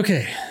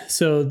 Okay,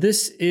 so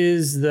this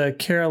is the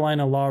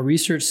Carolina Law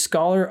Research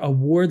Scholar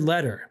Award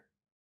letter.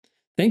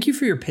 Thank you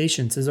for your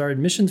patience as our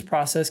admissions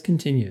process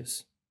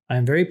continues. I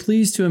am very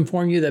pleased to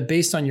inform you that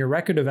based on your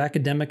record of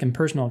academic and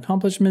personal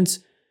accomplishments,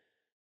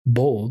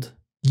 bold,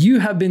 you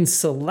have been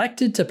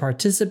selected to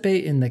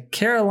participate in the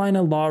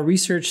Carolina Law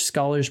Research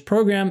Scholars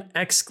Program!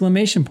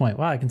 Wow,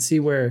 I can see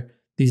where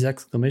these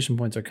exclamation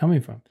points are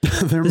coming from.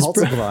 They're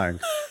multiplying.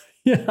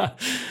 Yeah.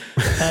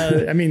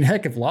 I mean,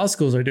 heck, if law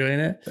schools are doing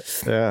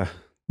it. Yeah.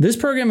 This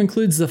program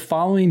includes the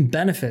following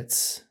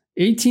benefits.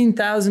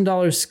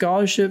 $18,000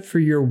 scholarship for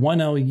your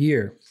 1L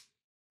year.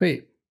 Wait,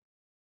 is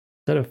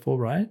that a full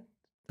ride?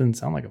 Doesn't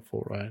sound like a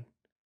full ride.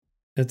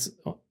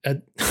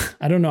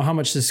 I don't know how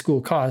much this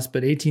school costs,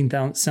 but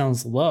 18,000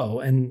 sounds low.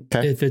 And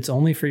if it's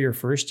only for your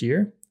first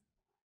year.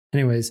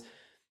 Anyways,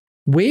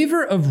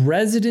 waiver of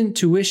resident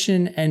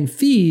tuition and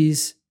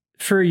fees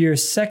for your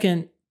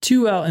second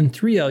 2L and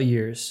 3L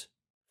years,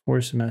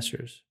 4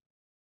 semesters.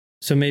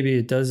 So maybe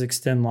it does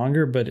extend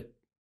longer, but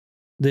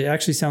it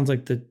actually sounds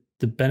like the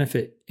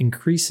benefit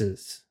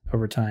increases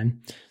over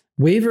time.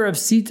 Waiver of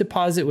seat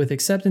deposit with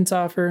acceptance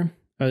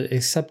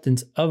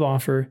of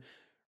offer,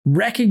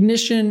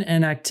 recognition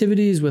and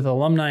activities with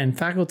alumni and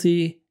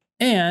faculty,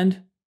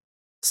 and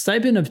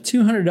stipend of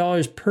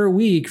 $200 per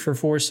week for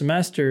 4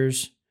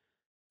 semesters,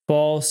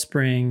 fall,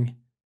 spring,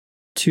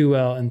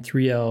 2L and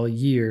 3L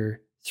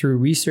year through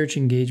research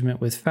engagement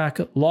with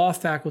law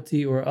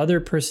faculty or other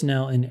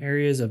personnel in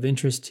areas of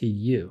interest to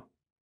you.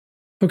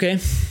 Okay,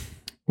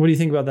 What do you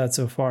think about that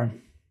so far?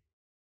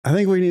 I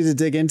think we need to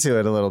dig into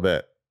it a little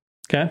bit.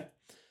 Okay.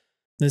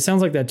 It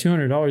sounds like that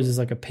 $200 is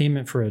like a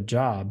payment for a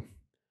job.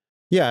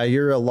 Yeah,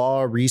 you're a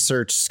law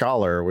research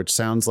scholar, which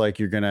sounds like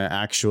you're going to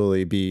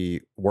actually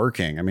be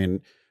working. I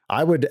mean,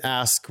 I would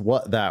ask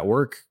what that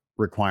work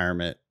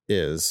requirement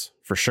is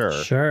for sure.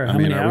 Sure. I How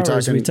mean, many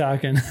hours are we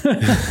talking?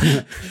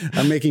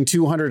 I'm making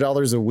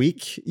 $200 a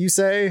week, you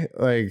say?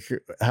 Like,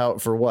 how,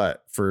 for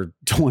what? For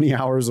 20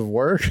 hours of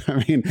work?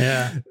 I mean,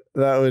 yeah,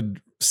 that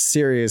would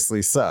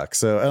seriously suck.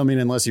 So, I mean,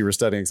 unless you were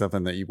studying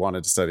something that you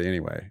wanted to study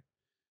anyway.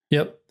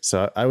 Yep.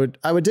 So I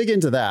would dig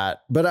into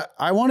that, but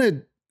I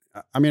wanted,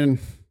 I mean,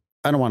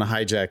 I don't want to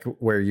hijack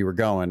where you were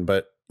going,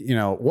 but you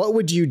know, what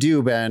would you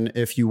do, Ben,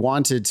 if you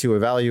wanted to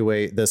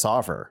evaluate this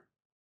offer?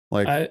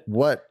 Like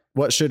what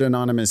should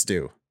Anonymous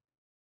do?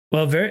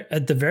 Well,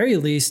 at the very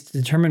least,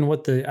 determine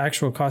what the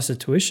actual cost of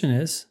tuition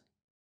is.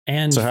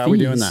 And so how are we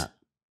doing that?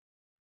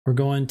 We're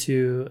going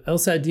to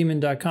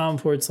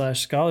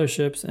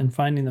lsatdemon.com/scholarships and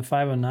finding the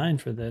 509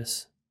 for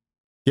this.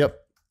 Yep.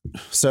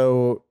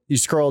 So you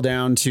scroll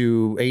down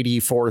to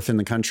 84th in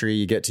the country,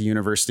 you get to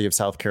University of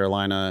South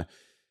Carolina.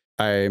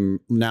 I'm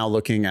now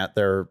looking at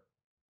their,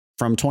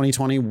 from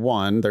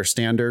 2021, their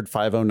standard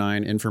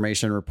 509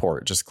 information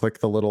report. Just click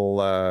the little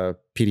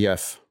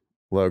PDF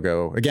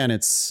logo. Again,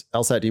 it's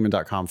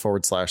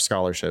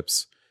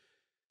lsatdemon.com/scholarships.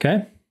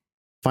 Okay.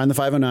 Find the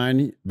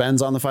 509.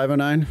 Ben's on the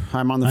 509.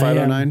 I'm on the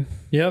 509.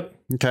 Yep.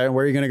 Okay.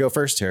 Where are you going to go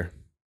first here?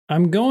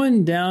 I'm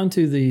going down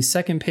to the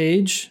second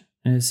page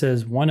and it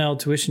says 1L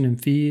tuition and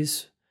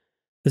fees.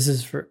 This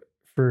is for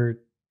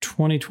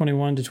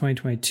 2021 to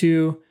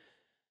 2022.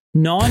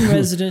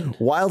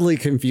 Non-resident. Wildly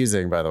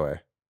confusing, by the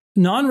way.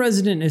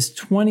 Non-resident is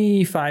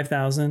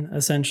 $25,000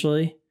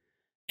 essentially.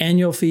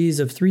 Annual fees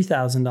of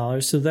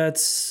 $3,000. So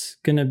that's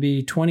going to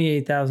be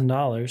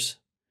 $28,000.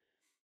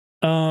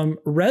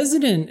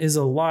 Resident is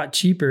a lot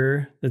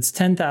cheaper. That's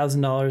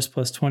 $10,000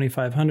 plus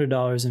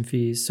 $2,500 in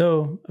fees.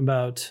 So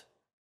about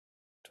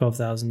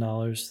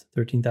 $12,000,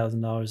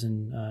 $13,000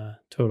 in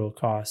total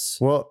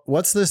costs. Well,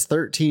 what's this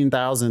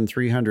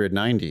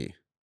 $13,390?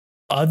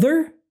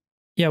 Other?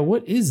 Yeah,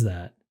 what is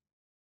that?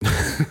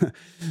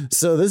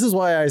 So this is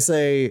why I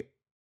say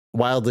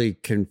wildly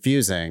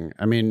confusing.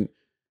 I mean,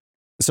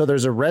 so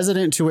there's a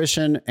resident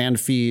tuition and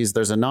fees.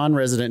 There's a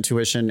non-resident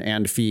tuition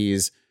and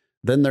fees.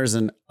 Then there's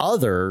an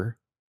other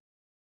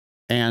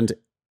and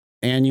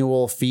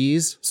annual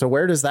fees. So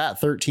where does that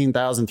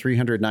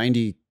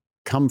 13,390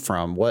 come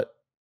from? What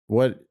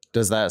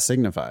does that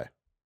signify?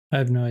 I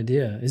have no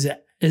idea. Is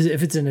it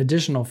if it's an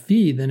additional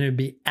fee, then it'd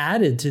be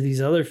added to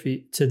these other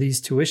to these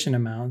tuition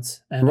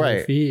amounts and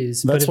other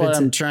fees. That's why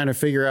I'm trying to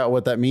figure out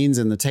what that means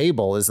in the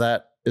table. Is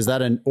that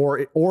an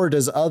or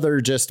does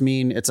other just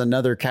mean it's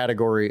another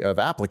category of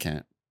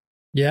applicant?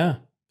 Yeah,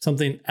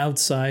 something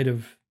outside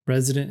of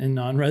resident and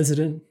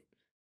non-resident,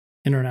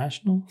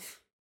 international.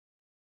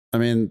 I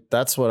mean,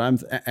 that's what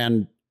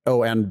and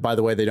by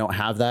the way, they don't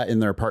have that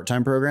in their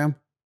part-time program.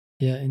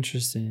 Yeah,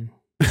 interesting.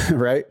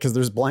 Right? Because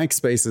there's blank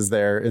spaces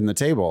there in the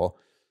table.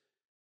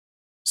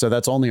 So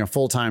that's only a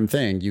full-time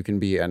thing. You can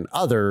be an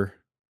other,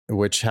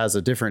 which has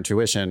a different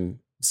tuition.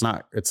 It's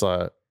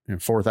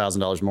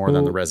 $4,000 more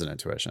than the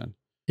resident tuition.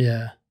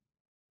 Yeah.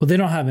 Well, they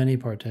don't have any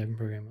part-time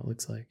program, it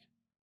looks like.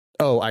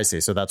 Oh, I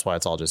see. So that's why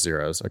it's all just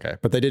zeros. Okay.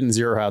 But they didn't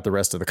zero out the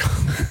rest of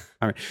the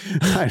I mean,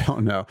 I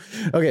don't know.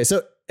 Okay.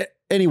 So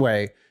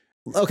anyway,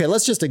 okay,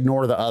 let's just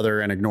ignore the other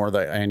and ignore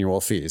the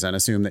annual fees and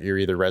assume that you're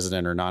either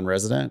resident or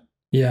non-resident.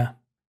 Yeah.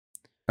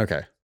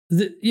 Okay.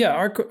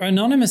 Our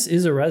Anonymous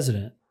is a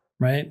resident,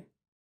 right?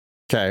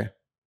 Okay.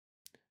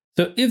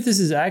 So if this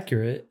is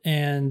accurate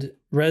and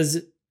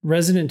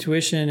resident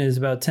tuition is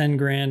about 10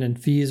 grand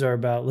and fees are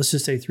about, let's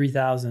just say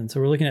 3,000.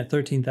 So we're looking at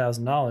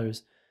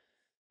 $13,000.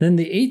 Then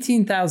the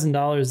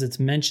 $18,000 that's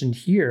mentioned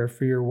here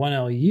for your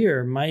 1L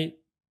year might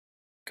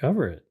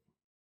cover it.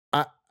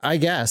 I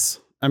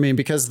guess. I mean,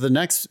 because the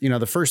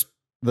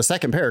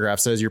second paragraph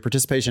says your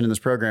participation in this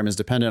program is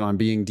dependent on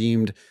being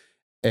deemed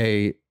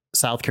a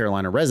South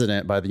Carolina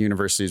resident by the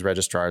university's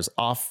registrar's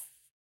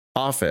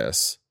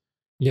office.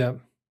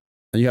 Yep.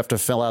 You have to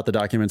fill out the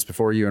documents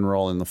before you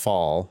enroll in the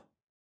fall.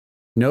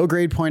 No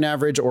grade point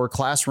average or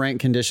class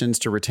rank conditions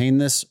to retain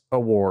this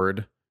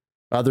award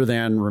other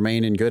than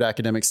remain in good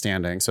academic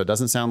standing. So it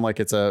doesn't sound like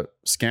it's a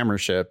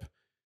scammership.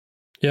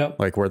 Yep.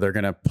 Like where they're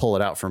going to pull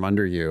it out from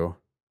under you.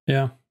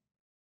 Yeah.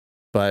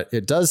 But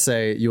it does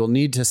say you will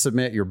need to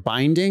submit your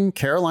binding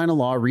Carolina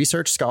Law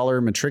Research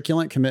Scholar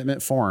Matriculant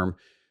Commitment Form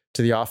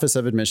to the Office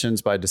of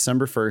Admissions by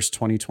December 1st,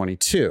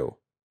 2022.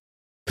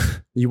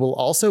 You will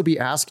also be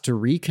asked to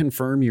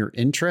reconfirm your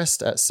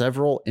interest at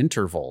several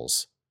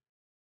intervals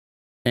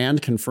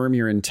and confirm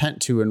your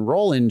intent to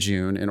enroll in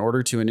June in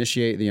order to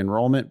initiate the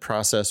enrollment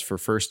process for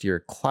first year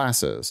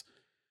classes.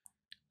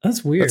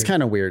 That's weird. That's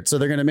kind of weird. So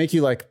they're going to make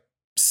you like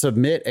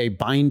submit a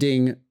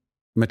binding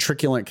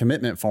matriculant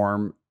commitment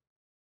form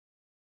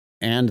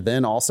and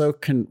then also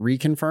can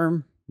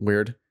reconfirm.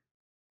 Weird.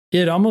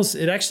 It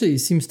actually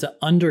seems to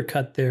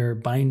undercut their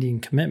binding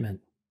commitment.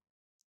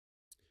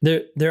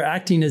 they're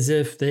acting as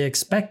if they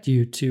expect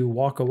you to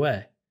walk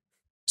away.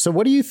 So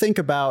what do you think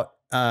about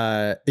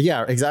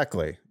yeah,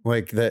 exactly.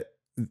 Like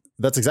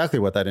that's exactly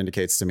what that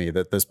indicates to me,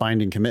 that this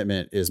binding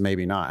commitment is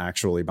maybe not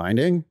actually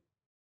binding.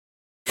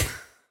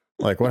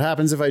 Like, what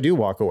happens if I do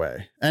walk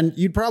away? And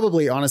you'd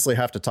probably honestly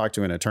have to talk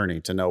to an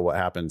attorney to know what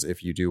happens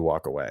if you do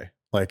walk away.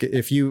 Like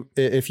if you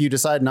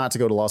decide not to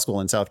go to law school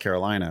in South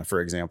Carolina,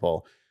 for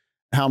example,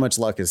 how much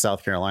luck is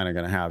South Carolina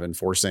going to have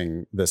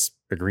enforcing this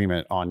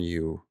agreement on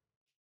you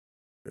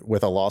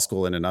with a law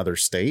school in another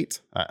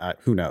state?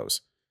 Who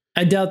knows?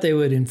 I doubt they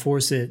would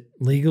enforce it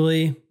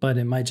legally, but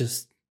it might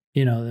just,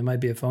 there might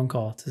be a phone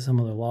call to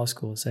some other law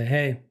school and say,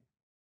 hey,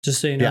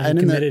 just so you know, I'm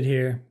committed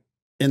here.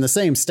 In the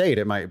same state,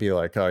 it might be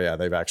like, oh yeah,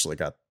 they've actually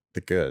got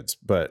the goods.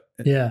 But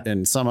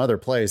in some other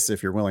place,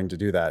 if you're willing to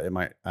do that, it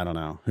might, I don't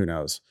know, who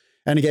knows?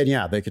 And again,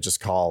 yeah, they could just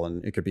call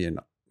and it could be an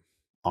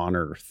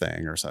honor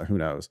thing or so, who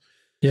knows?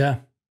 Yeah.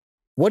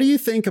 What do you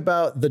think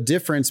about the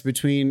difference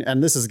between,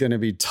 and this is going to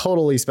be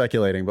totally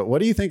speculating, but what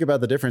do you think about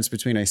the difference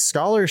between a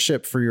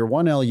scholarship for your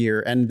 1L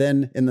year and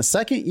then in the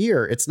second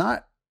year, it's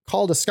not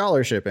called a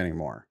scholarship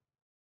anymore.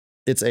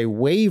 It's a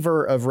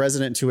waiver of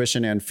resident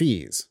tuition and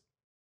fees.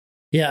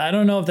 Yeah, I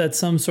don't know if that's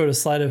some sort of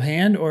sleight of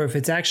hand or if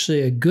it's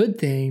actually a good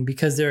thing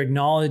because they're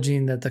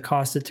acknowledging that the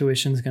cost of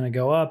tuition is going to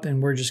go up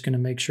and we're just going to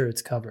make sure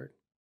it's covered.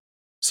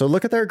 So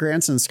look at their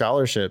grants and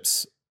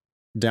scholarships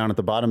down at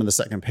the bottom of the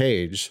second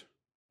page.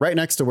 Right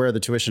next to where the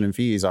tuition and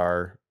fees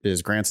are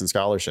is grants and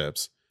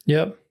scholarships.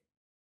 Yep.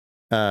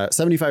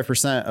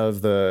 75%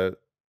 of the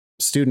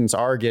students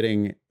are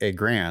getting a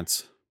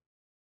grant,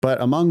 but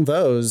among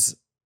those,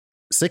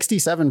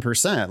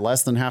 67%,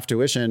 less than half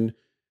tuition,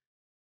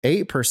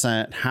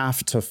 8%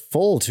 half to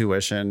full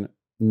tuition.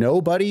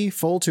 Nobody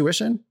full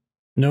tuition?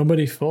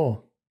 Nobody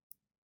full.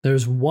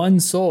 There's one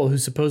soul who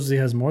supposedly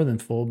has more than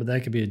full, but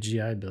that could be a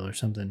GI Bill or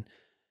something.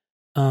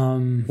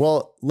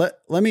 Well, let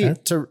me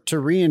to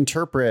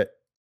reinterpret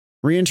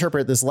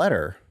this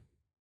letter,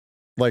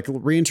 like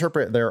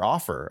reinterpret their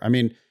offer. I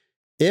mean,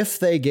 if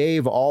they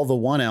gave all the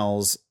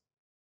 1Ls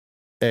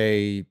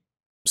a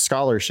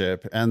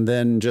scholarship and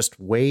then just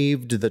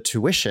waived the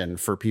tuition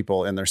for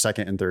people in their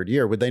second and third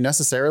year, would they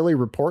necessarily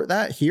report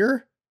that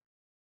here?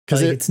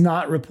 Because it's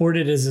not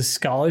reported as a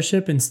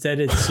scholarship.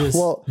 Instead, it's just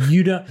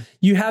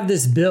you have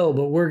this bill,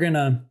 but we're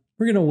gonna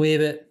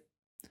waive it,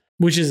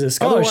 which is a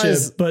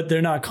scholarship, but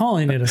they're not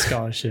calling it a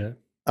scholarship.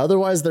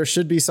 Otherwise, there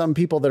should be some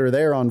people that are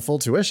there on full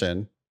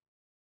tuition.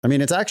 I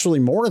mean, it's actually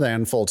more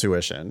than full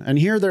tuition. And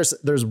here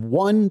there's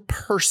one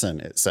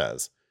person, it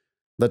says,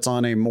 that's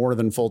on a more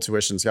than full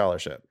tuition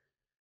scholarship.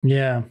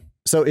 Yeah.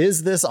 So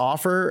is this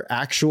offer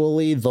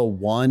actually the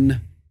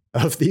one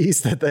of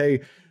these that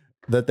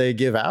they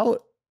give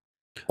out?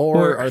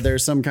 Or are there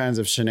some kinds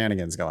of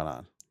shenanigans going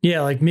on?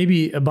 Yeah, like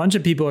maybe a bunch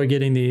of people are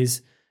getting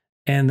these,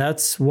 and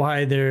that's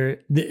why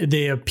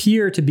they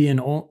appear to be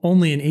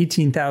only an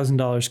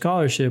 $18,000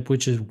 scholarship,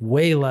 which is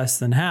way less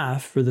than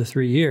half for the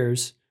 3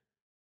 years.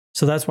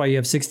 So that's why you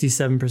have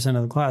 67%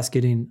 of the class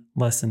getting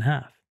less than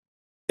half.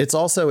 It's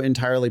also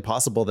entirely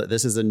possible that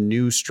this is a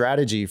new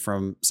strategy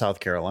from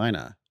South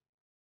Carolina,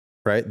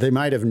 right? They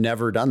might have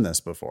never done this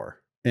before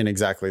in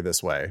exactly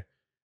this way.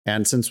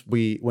 And since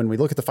when we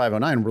look at the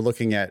 509, we're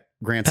looking at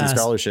grants and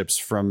scholarships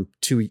from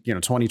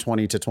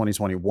 2020 to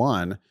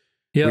 2021.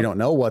 Yep. We don't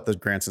know what the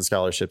grants and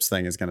scholarships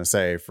thing is going to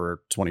say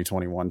for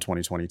 2021,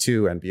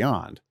 2022 and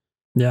beyond.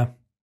 Yeah.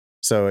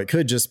 So it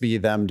could just be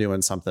them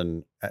doing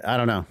something. I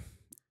don't know.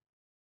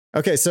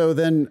 Okay. So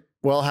then,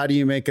 well, how do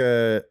you make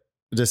a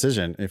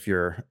decision if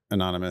you're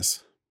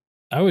anonymous?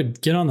 I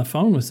would get on the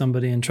phone with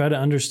somebody and try to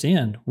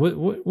understand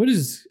what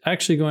is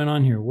actually going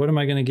on here. What am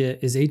I going to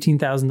get? Is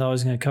 $18,000 going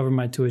to cover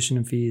my tuition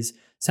and fees?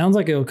 Sounds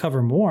like it'll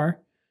cover more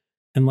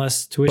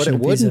unless tuition.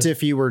 But it wouldn't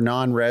if you were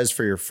non-res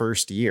for your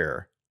first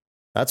year.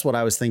 That's what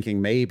I was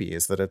thinking maybe,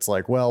 is that it's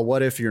like, well,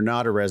 what if you're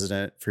not a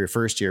resident for your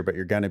first year, but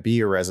you're going to be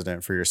a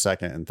resident for your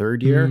second and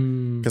third year?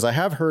 Because I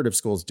have heard of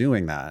schools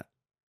doing that.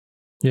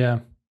 Yeah.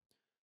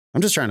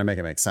 I'm just trying to make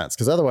it make sense,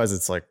 because otherwise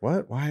it's like,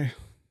 what? Why?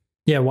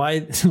 Yeah,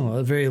 why?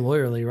 Well, very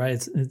lawyerly,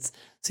 right? It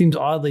seems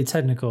oddly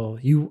technical.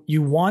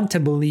 You want to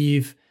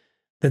believe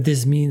that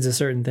this means a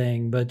certain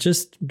thing, but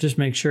just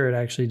make sure it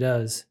actually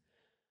does.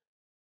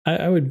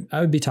 I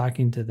would be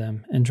talking to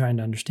them and trying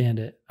to understand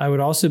it. I would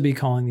also be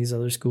calling these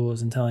other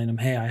schools and telling them,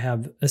 hey, I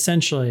have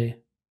essentially,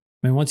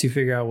 I mean, once you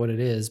figure out what it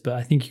is, but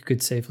I think you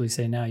could safely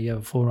say now you have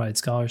a full ride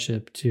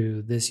scholarship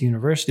to this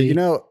university,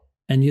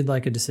 and you'd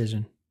like a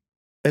decision.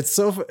 It's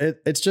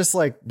just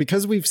like,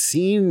 because we've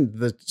seen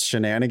the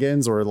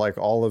shenanigans or like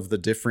all of the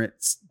different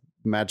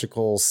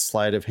magical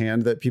sleight of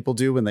hand that people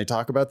do when they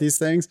talk about these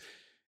things.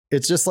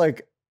 It's just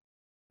like,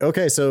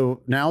 okay,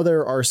 so now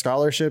there are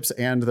scholarships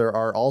and there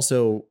are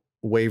also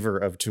waiver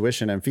of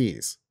tuition and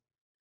fees.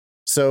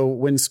 So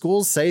when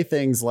schools say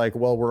things like,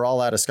 well, we're all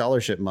out of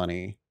scholarship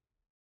money,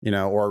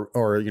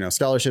 or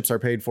scholarships are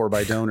paid for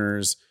by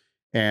donors,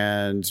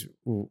 and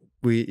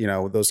we,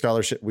 those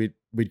scholarship, we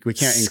can't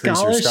increase your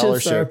scholarship.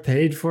 Scholarships are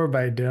paid for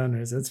by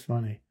donors. That's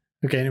funny.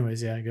 Okay.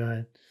 Anyways. Yeah, go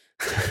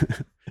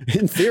ahead.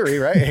 In theory,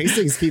 right?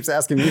 Hastings keeps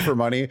asking me for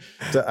money.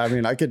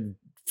 I could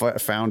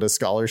found a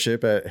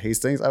scholarship at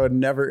Hastings. I would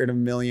never in a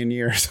million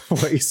years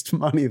waste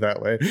money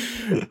that way.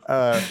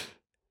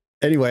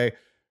 Anyway,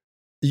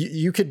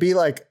 you could be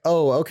like,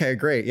 oh, okay,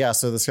 great. Yeah.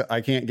 So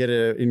I can't get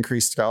an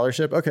increased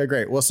scholarship. Okay,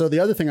 great. Well, so the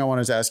other thing I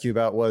wanted to ask you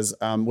about was,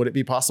 would it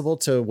be possible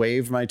to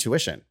waive my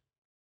tuition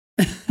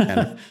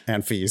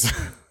and fees?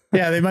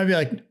 Yeah. They might be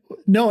like,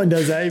 no one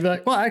does that. You'd be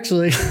like, well,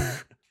 actually,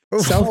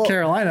 South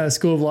Carolina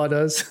School of Law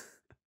does.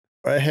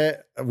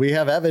 We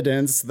have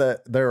evidence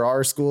that there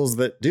are schools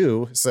that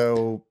do.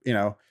 So,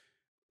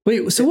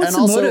 Wait, so what's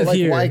the motive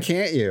here? Why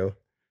can't you?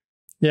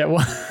 Yeah,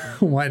 well,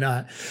 why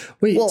not?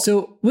 Wait,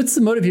 so what's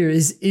the motive here?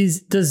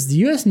 Does the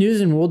U.S.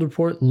 News and World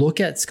Report look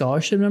at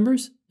scholarship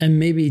numbers and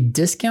maybe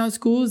discount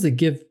schools that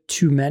give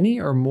too many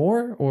or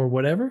more or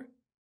whatever?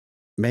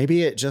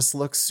 Maybe it just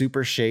looks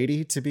super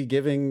shady to be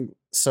giving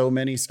so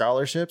many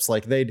scholarships.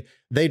 Like they'd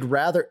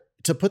rather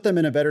to put them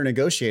in a better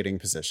negotiating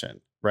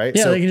position, right?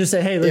 Yeah, so they can just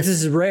say, "Hey, this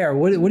is rare.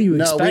 What do you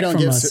expect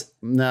from us?"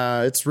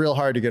 No, it's real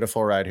hard to get a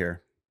full ride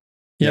here.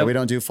 Yep. Yeah, we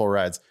don't do full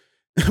rides.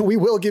 We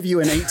will give you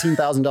an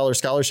 $18,000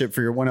 scholarship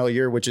for your 1L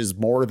year, which is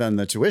more than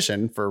the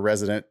tuition for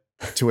resident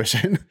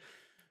tuition.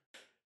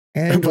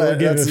 And we'll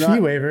give a fee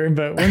waiver,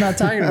 but we're not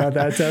talking about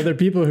that to other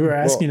people who are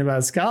asking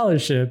about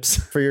scholarships.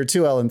 For your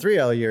 2L and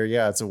 3L year,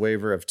 yeah, it's a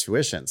waiver of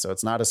tuition. So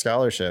it's not a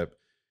scholarship.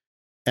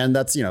 And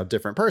that's,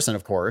 different person,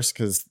 of course,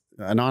 because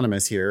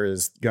Anonymous here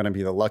is going to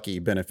be the lucky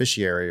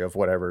beneficiary of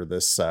whatever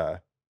this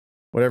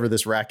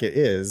racket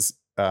is.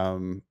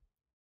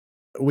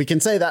 We can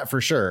say that for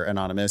sure,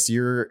 Anonymous.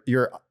 You're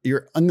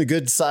on the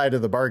good side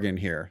of the bargain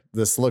here.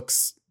 This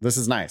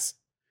is nice.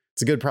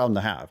 It's a good problem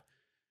to have.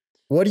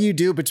 What do you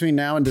do between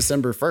now and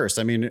December 1st?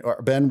 I mean,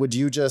 Ben, would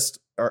you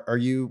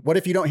what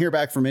if you don't hear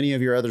back from any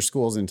of your other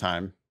schools in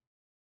time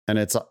and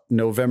it's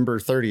November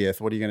 30th?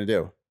 What are you going to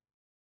do?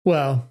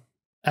 Well,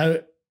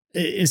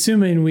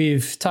 assuming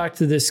we've talked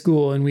to this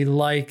school and we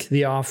like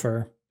the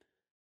offer,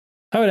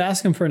 I would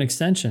ask them for an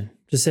extension.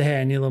 Just say,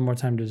 hey, I need a little more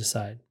time to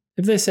decide.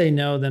 If they say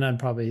no, then I'd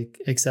probably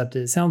accept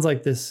it. It sounds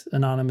like this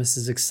Anonymous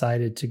is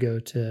excited to go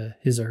to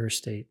his or her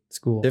state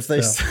school. If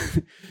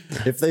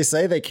they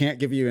say they can't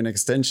give you an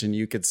extension,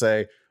 you could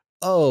say,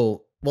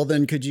 oh, well,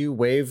 then could you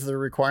waive the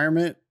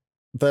requirement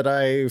that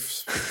I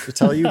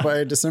tell you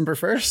by December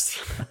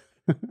 1st?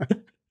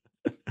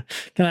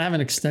 Can I have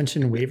an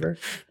extension waiver?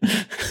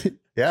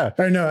 Yeah.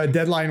 Or no, a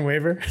deadline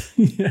waiver.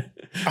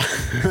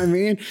 I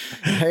mean,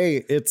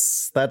 hey,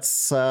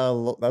 that's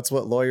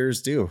what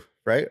lawyers do,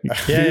 right?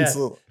 Yeah.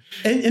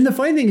 And the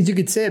funny thing is you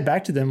could say it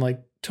back to them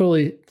like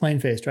totally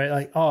plain faced, right?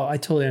 Like, oh, I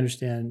totally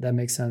understand. That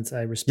makes sense.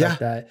 I respect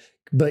that.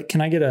 But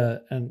can I get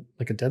a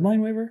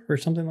deadline waiver or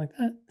something like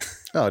that?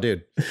 Oh,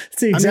 dude.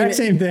 It's the exact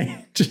same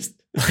thing. Just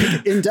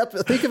like in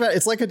depth. Think about it.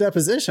 It's like a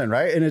deposition,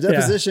 right? In a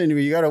deposition,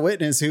 you got a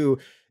witness who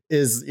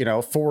is,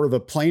 for the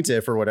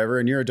plaintiff or whatever,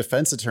 and you're a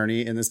defense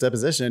attorney in this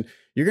deposition,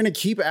 you're going to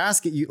keep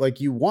asking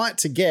you want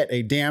to get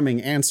a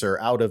damning answer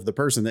out of the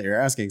person that you're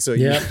asking. So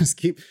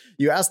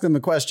you ask them the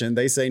question,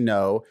 they say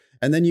no.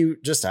 And then you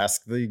just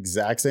ask the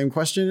exact same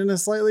question in a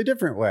slightly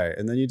different way.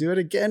 And then you do it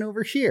again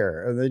over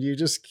here. And then you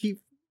just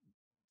keep,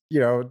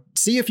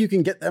 see if you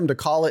can get them to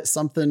call it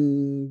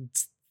something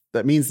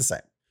that means the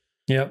same.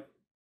 Yep.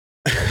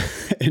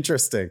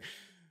 Interesting.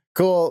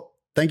 Cool.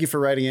 Thank you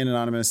for writing in,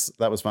 Anonymous.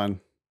 That was fun.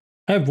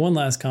 I have one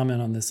last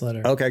comment on this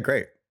letter. Okay,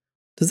 great.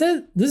 Does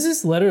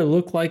this letter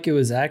look like it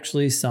was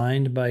actually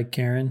signed by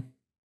Karen?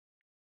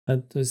 We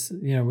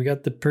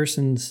got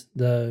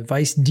the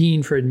vice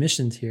dean for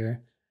admissions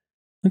here.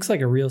 Looks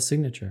like a real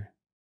signature,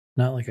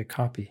 not like a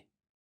copy.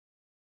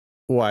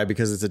 Why?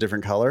 Because it's a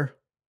different color?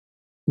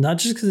 Not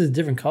just because it's a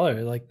different color.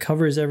 It like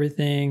covers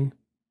everything.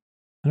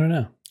 I don't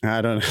know.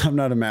 I'm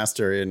not a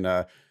master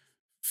in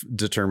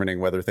determining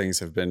whether things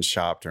have been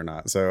shopped or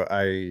not. So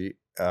I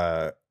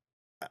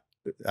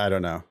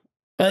don't know.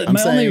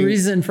 My only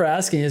reason for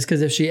asking is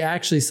because if she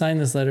actually signed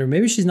this letter,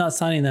 maybe she's not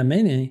signing that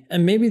many.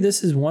 And maybe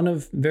this is one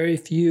of very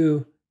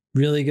few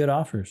really good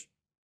offers.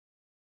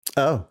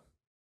 Oh,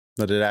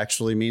 that it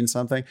actually means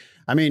something.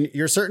 I mean,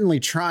 you're certainly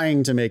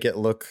trying to make it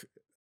look,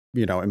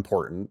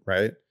 important,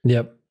 right?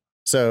 Yep.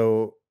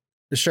 So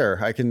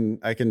sure, I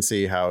can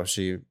see how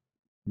she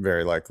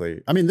very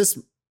likely, I mean,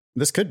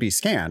 this could be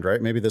scanned,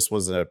 right? Maybe this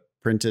was a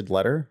printed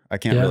letter. I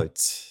can't really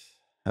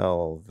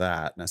tell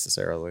that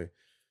necessarily.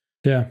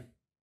 Yeah.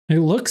 It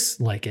looks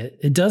like it.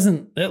 It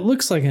doesn't. It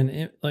looks like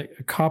a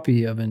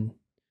copy of an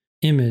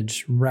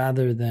image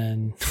rather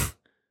than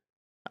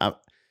a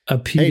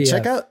PDF. Hey,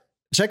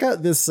 check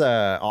out this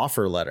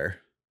offer letter.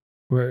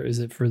 Where is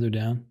it? Further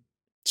down?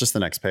 Just the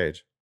next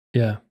page.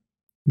 Yeah.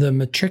 The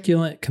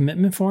matriculant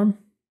commitment form.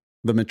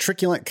 The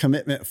matriculant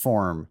commitment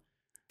form.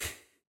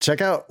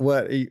 Check out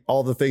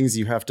all the things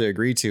you have to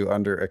agree to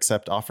under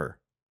accept offer.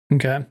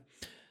 Okay.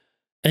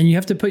 And you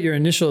have to put your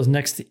initials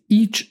next to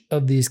each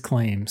of these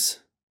claims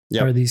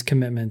or these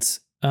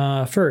commitments.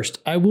 First,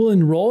 I will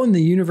enroll in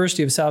the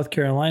University of South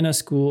Carolina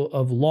School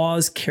of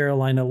Law's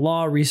Carolina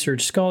Law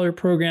Research Scholar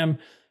Program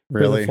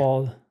for the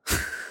fall.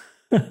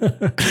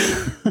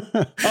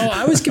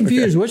 I was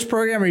confused. Which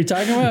program are you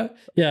talking about?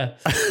 Yeah.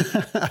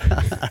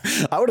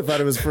 I would have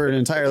thought it was for an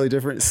entirely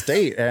different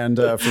state and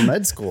for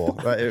med school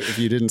if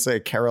you didn't say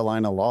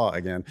Carolina law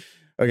again.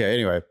 Okay,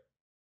 anyway.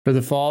 For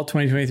the fall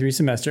 2023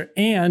 semester,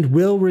 and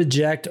will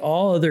reject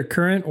all other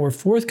current or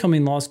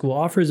forthcoming law school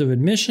offers of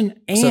admission.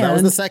 And so that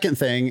was the second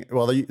thing.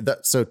 Well,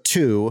 so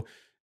 2,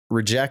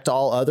 reject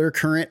all other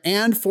current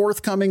and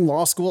forthcoming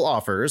law school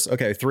offers.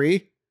 Okay,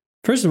 3.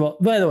 First of all,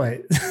 by the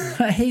way,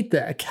 I hate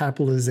that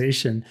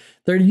capitalization.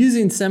 They're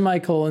using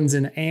semicolons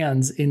and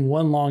ands in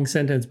one long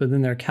sentence, but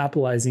then they're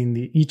capitalizing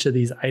each of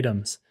these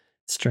items.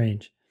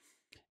 Strange.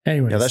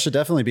 Anyways. Yeah, that should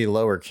definitely be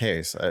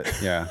lowercase.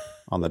 Yeah,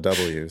 on the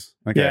W's.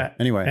 Okay. Yeah.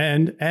 Anyway.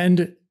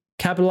 And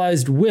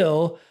capitalized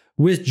will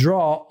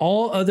withdraw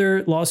all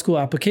other law school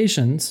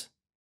applications.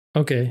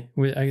 Okay.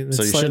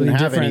 So you shouldn't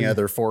have any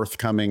other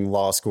forthcoming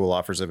law school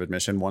offers of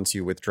admission once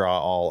you withdraw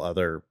all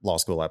other law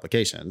school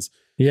applications.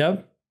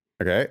 Yep.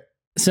 Okay.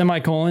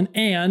 Semicolon,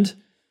 and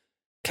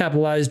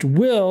capitalized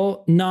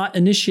will not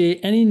initiate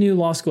any new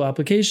law school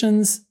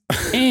applications.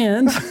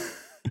 And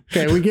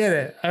okay, we get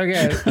it.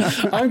 Okay.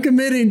 I'm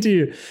committing to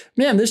you.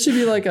 Man, this should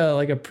be like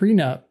a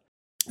prenup.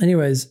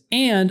 Anyways,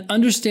 and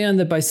understand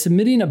that by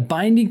submitting a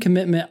binding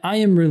commitment, I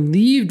am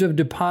relieved of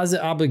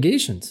deposit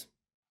obligations.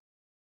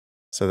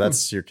 So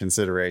that's your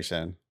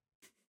consideration.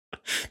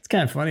 It's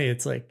kind of funny.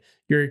 It's like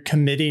you're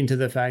committing to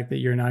the fact that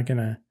you're not going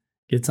to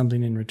get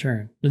something in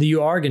return. That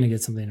you are going to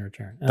get something in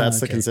return. That's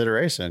the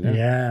consideration.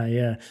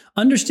 Yeah.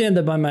 Understand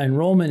that by my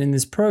enrollment in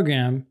this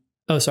program,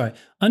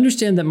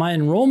 understand that my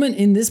enrollment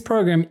in this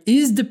program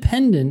is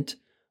dependent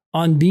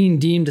on being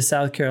deemed a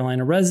South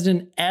Carolina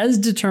resident as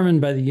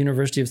determined by the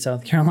University of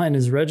South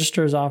Carolina's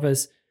registrar's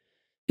office.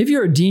 If you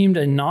are deemed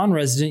a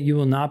non-resident, you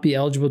will not be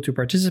eligible to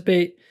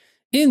participate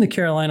in the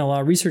Carolina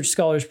Law Research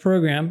Scholars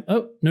Program.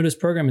 Oh, notice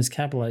program is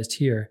capitalized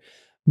here,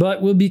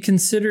 but will be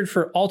considered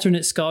for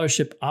alternate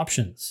scholarship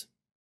options.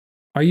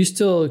 Are you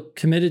still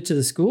committed to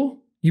the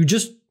school?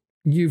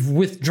 You've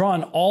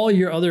withdrawn all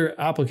your other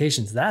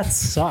applications. That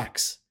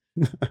sucks.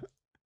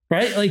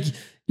 Right? Like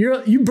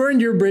you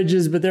burned your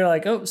bridges, but they're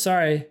like, oh,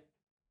 sorry,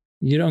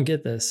 you don't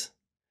get this.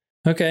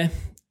 Okay.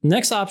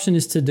 Next option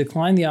is to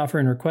decline the offer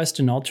and request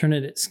an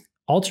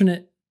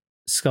alternate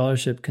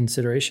scholarship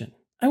consideration.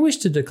 I wish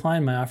to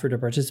decline my offer to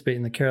participate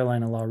in the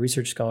Carolina Law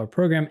Research Scholar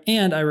Program,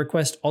 and I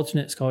request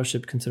alternate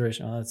scholarship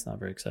consideration. Oh, that's not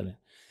very exciting.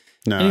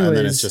 No, anyways, and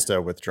then it's just a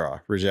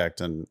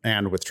reject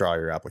and withdraw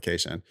your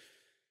application.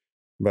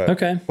 But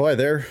okay, boy,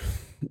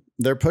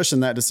 they're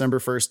pushing that December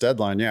 1st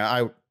deadline.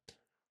 Yeah,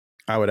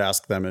 I would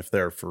ask them if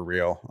they're for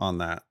real on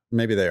that.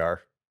 Maybe they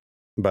are,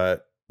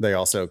 but they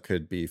also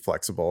could be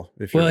flexible.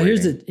 If you're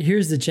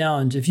here's the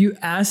challenge. If you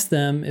ask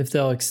them if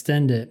they'll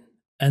extend it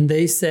and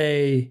they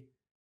say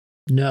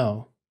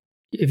no,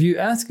 if you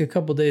ask a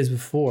couple days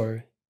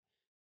before,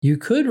 you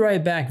could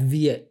write back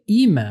via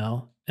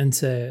email and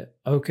say,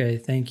 okay,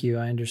 thank you.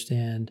 I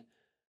understand.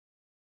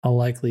 I'll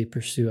likely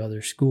pursue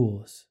other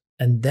schools,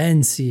 and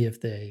then see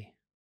if they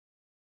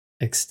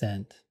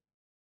extend,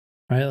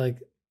 right? Like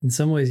in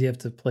some ways you have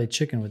to play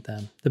chicken with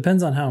them.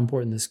 Depends on how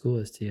important the school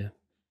is to you.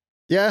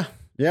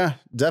 Yeah,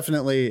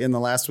 definitely in the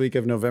last week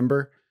of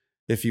November,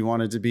 if you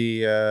wanted to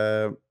be,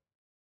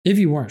 if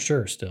you weren't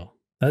sure still,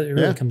 it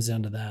really comes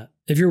down to that.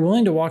 If you're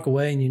willing to walk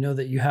away and you know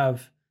that you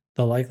have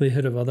the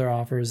likelihood of other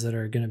offers that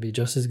are going to be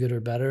just as good or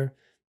better,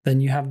 then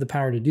you have the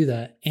power to do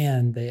that.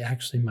 And they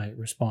actually might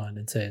respond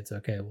and say, it's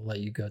okay, we'll let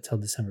you go till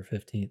December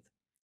 15th.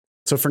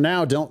 So for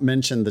now, don't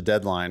mention the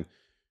deadline.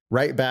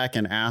 Write back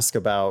and ask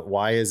about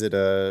why is it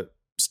a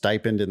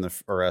stipend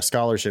or a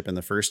scholarship in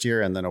the first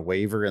year and then a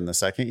waiver in the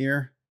second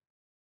year.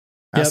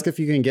 Ask if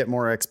you can get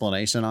more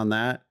explanation on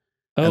that.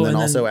 And then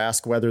also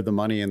ask whether the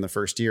money in the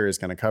first year is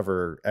going to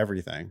cover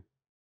everything.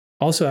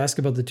 Also ask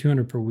about the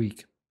 $200 per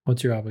week.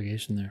 What's your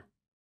obligation there?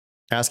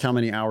 Ask how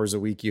many hours a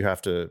week you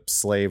have to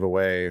slave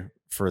away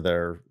for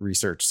their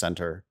research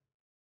center.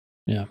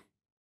 Yeah.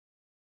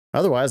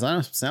 Otherwise,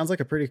 sounds like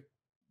a pretty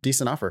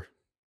decent offer.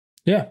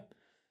 Yeah.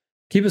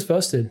 Keep us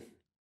posted.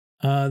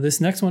 This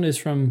next one is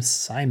from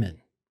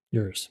Simon.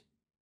 Yours.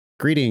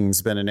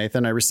 Greetings, Ben and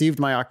Nathan. I received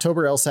my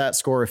October LSAT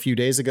score a few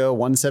days ago,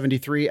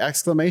 173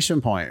 exclamation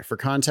point. For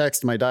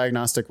context, my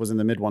diagnostic was in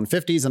the mid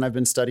 150s and I've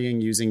been studying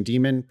using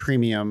Demon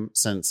Premium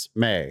since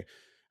May.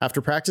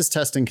 After practice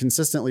testing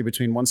consistently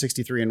between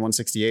 163 and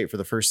 168 for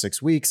the first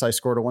 6 weeks, I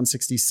scored a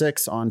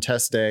 166 on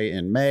test day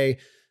in May.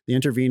 The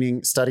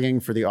intervening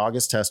studying for the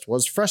August test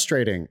was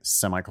frustrating,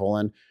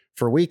 semicolon.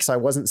 For weeks, I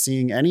wasn't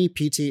seeing any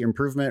PT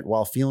improvement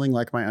while feeling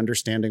like my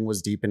understanding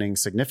was deepening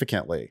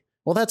significantly.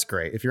 Well, that's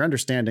great. If your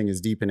understanding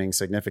is deepening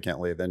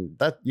significantly, then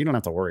you don't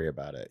have to worry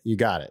about it. You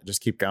got it. Just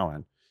keep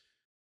going.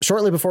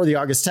 Shortly before the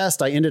August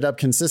test, I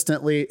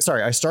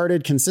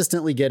started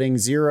consistently getting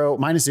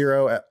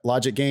 -0 at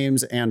logic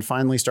games and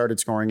finally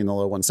started scoring in the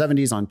low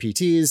 170s on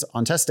PTs.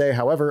 On test day,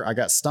 however, I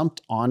got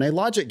stumped on a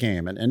logic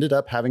game and ended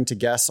up having to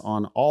guess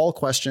on all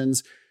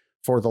questions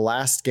for the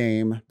last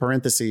game,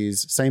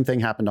 parentheses. Same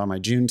thing happened on my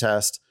June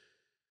test.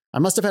 I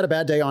must have had a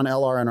bad day on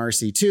LR and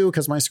RC too,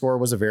 because my score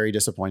was a very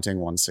disappointing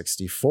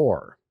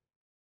 164.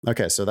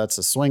 Okay, so that's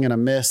a swing and a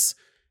miss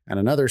and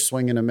another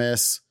swing and a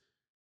miss,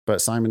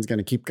 but Simon's going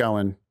to keep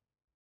going.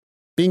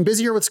 Being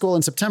busier with school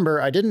in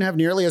September, I didn't have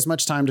nearly as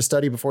much time to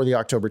study before the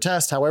October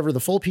test. However, the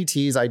full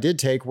PTs I did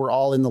take were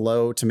all in the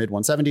low to mid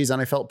 170s,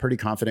 and I felt pretty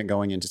confident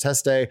going into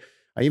test day.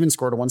 I even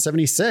scored a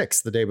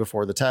 176 the day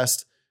before the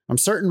test. I'm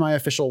certain my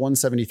official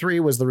 173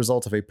 was the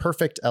result of a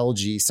perfect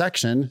LG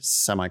section,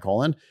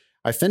 semicolon.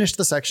 I finished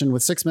the section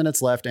with 6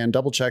 minutes left and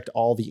double-checked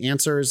all the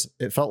answers.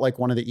 It felt like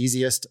one of the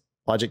easiest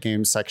Logic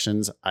Games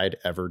sections I'd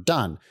ever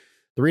done.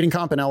 The reading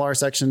comp and LR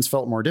sections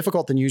felt more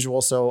difficult than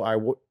usual, so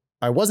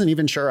I wasn't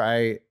even sure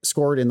I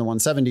scored in the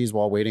 170s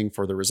while waiting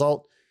for the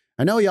result.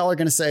 I know y'all are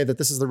going to say that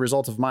this is the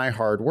result of my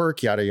hard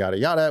work, yada, yada,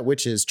 yada,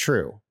 which is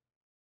true.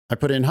 I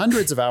put in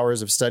hundreds of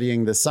hours of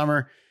studying this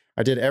summer.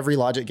 I did every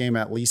Logic game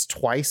at least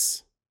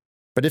twice.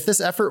 But if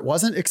this effort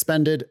wasn't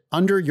expended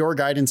under your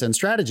guidance and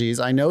strategies,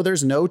 I know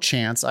there's no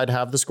chance I'd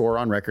have the score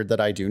on record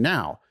that I do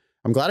now.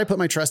 I'm glad I put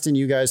my trust in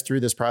you guys through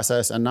this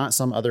process and not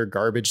some other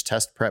garbage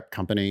test prep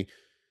company.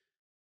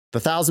 The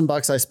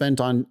 $1,000 I spent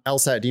on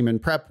LSAT Demon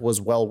Prep was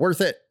well worth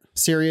it.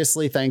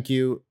 Seriously, thank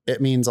you. It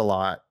means a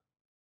lot.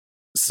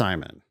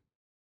 Simon.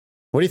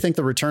 What do you think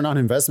the return on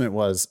investment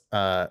was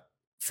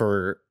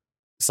for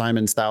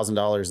Simon's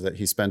 $1,000 that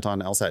he spent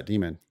on LSAT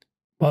Demon?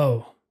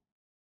 Whoa.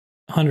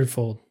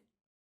 100-fold.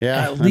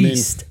 Yeah. At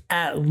least.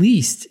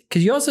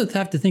 Because you also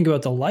have to think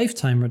about the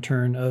lifetime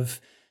return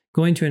of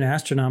going to an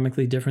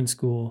astronomically different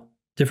school,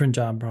 different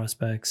job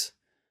prospects.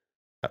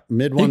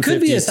 Mid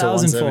 150s to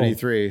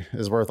 173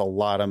 is worth a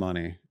lot of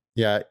money.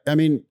 Yeah. I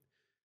mean,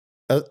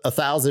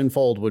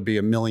 1,000-fold would be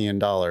 $1 million.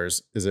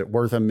 Is it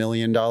worth $1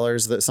 million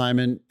that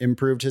Simon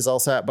improved his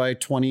LSAT by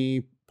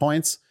 20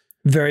 points?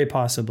 Very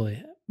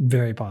possibly.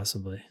 Very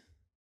possibly.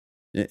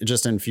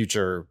 Just in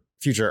future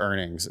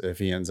earnings if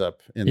he ends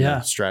up in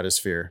the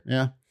stratosphere.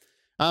 Yeah.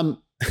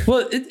 Well,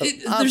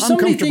 there's so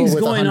many things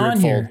going on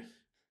here.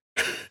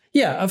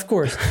 Yeah, of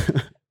course.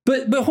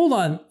 But hold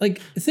on.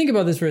 Like, think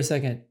about this for a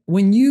second.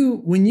 When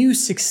you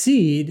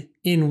succeed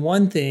in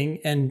one thing,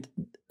 and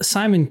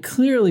Simon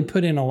clearly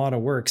put in a lot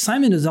of work,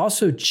 Simon is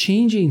also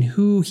changing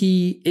who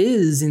he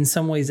is in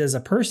some ways as a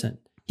person.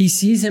 He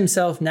sees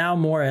himself now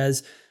more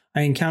as,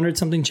 I encountered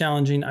something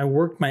challenging, I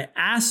worked my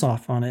ass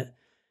off on it,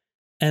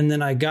 and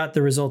then I got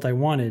the result I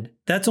wanted.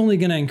 That's only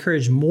going to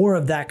encourage more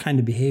of that kind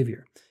of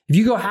behavior. If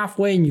you go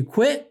halfway and you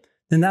quit,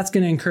 then that's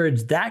going to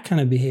encourage that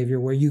kind of behavior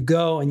where you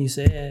go and you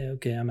say, hey,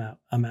 okay, I'm out.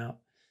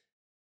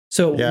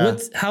 So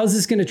how is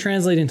this going to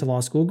translate into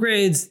law school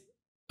grades,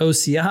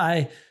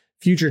 OCI,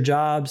 future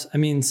jobs? I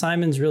mean,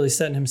 Simon's really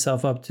setting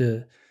himself up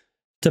to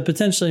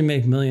potentially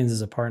make millions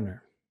as a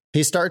partner.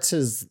 He starts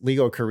his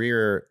legal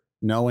career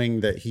knowing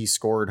that he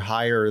scored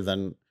higher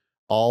than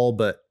all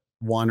but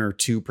 1 or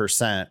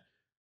 2%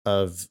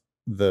 of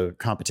the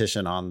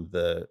competition on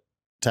the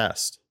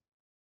test.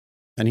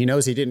 And he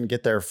knows he didn't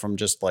get there from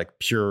just like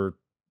pure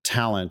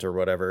talent or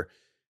whatever.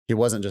 He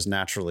wasn't just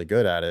naturally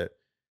good at it.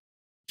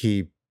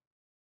 He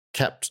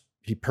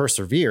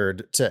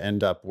persevered to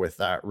end up with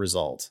that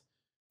result.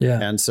 Yeah.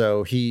 And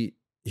so he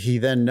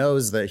then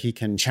knows that he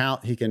can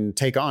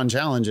take on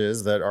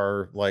challenges that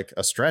are like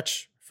a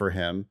stretch for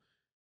him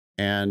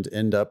and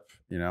end up,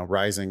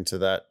 rising to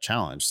that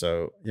challenge.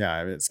 So yeah,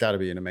 I mean, it's got to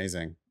be an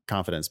amazing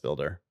confidence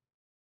builder.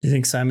 You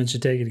think Simon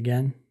should take it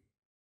again?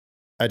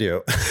 I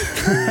do.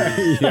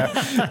 Yeah.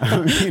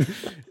 I mean,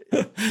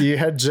 you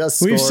had just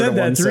scored. We've said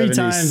that 3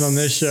 times on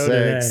this show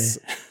today.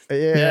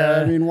 Yeah.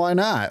 I mean, why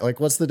not? Like,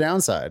 what's the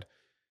downside?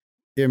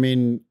 I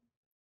mean,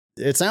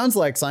 it sounds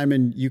like,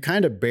 Simon, you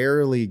kind of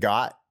barely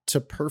got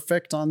to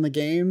perfect on the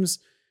games.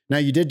 Now,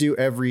 you did do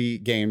every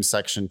game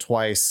section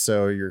twice,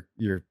 so you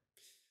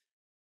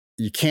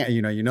can't,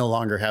 you no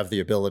longer have the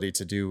ability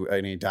to do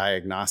any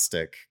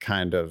diagnostic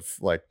kind of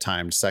like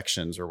timed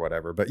sections or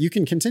whatever, but you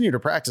can continue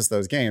to practice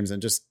those games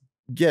and just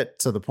get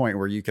to the point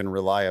where you can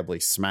reliably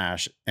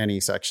smash any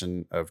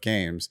section of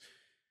games.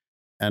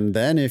 And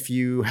then if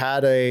you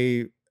had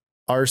a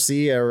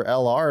RC or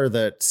LR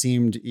that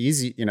seemed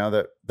easy,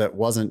 that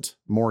wasn't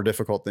more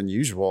difficult than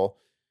usual,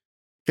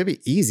 it could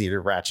be easy to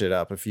ratchet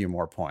up a few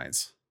more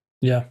points.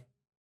 Yeah.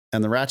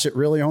 And the ratchet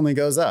really only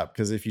goes up,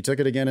 because if you took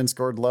it again and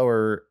scored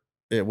lower,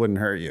 it wouldn't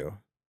hurt you.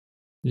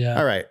 Yeah.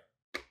 All right.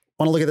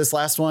 Want to look at this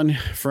last one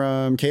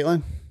from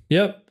Caitlin?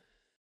 Yep.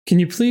 Can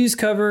you please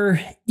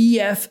cover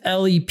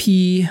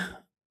EFLEP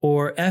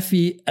or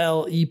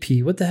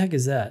FELEP? What the heck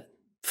is that?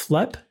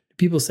 FLEP?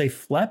 People say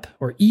FLEP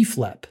or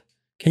EFLEP?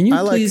 Can you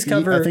please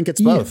cover? I think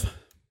it's both.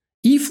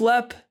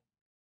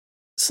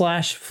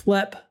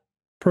 EFLEP/FLEP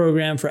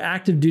program for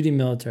active duty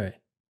military.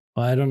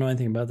 Well, I don't know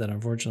anything about that,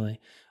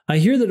 unfortunately. I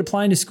hear that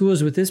applying to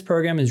schools with this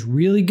program is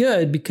really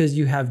good because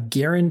you have a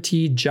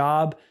guaranteed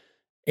job,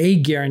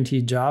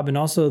 and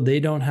also they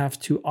don't have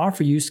to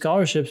offer you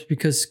scholarships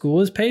because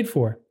school is paid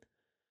for.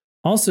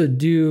 Also,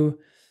 do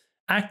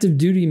active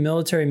duty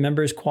military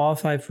members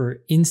qualify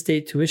for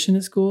in-state tuition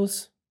at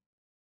schools?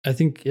 I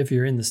think if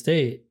you're in the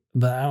state,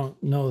 but I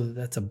don't know that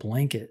that's a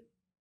blanket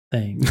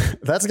thing.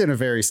 That's going to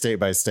vary state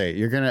by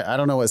state. I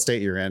don't know what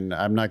state you're in.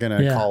 I'm not going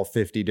to call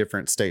 50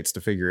 different states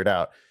to figure it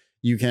out.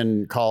 You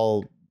can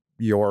call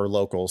your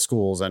local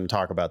schools and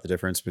talk about the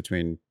difference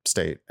between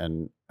state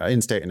and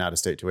in-state and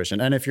out-of-state tuition.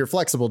 And if you're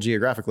flexible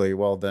geographically,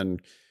 well, then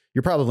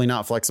you're probably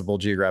not flexible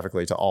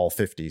geographically to all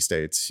 50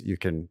 states. You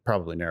can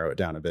probably narrow it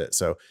down a bit.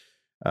 So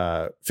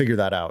figure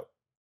that out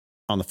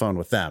on the phone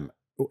with them.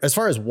 As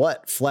far as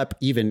what FLEP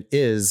even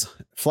is,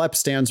 FLEP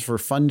stands for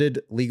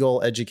Funded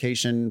Legal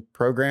Education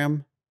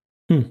Program.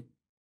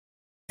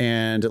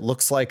 And it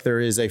looks like there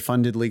is a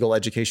funded legal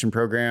education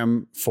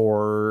program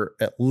for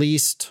at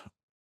least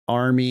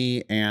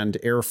Army and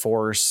Air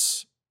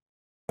Force.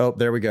 Oh,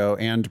 there we go.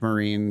 And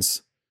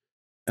Marines.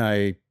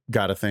 I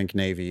got to think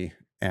Navy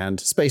and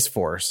Space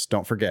Force.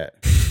 Don't forget.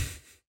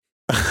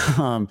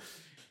 I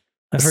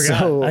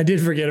forgot. I did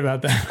forget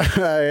about that.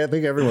 I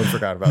think everyone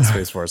forgot about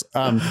Space Force.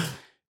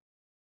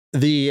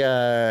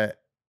 The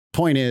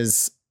point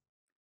is,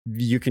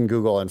 you can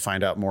Google and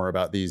find out more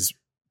about these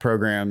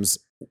programs.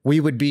 We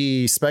would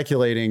be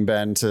speculating,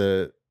 Ben,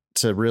 to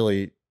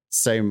really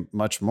say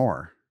much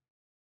more.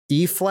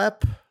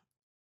 EFLEP,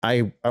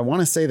 I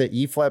want to say that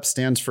EFLEP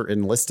stands for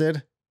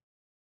enlisted.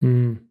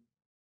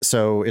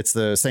 So it's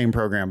the same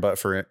program, but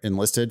for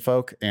enlisted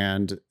folk.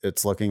 And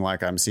it's looking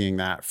like I'm seeing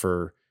that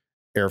for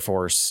Air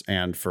Force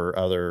and for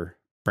other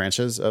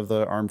branches of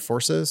the armed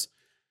forces.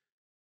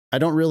 I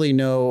don't really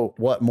know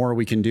what more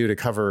we can do to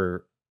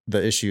cover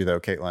the issue, though,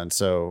 Caitlin.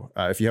 So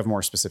if you have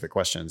more specific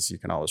questions, you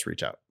can always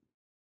reach out.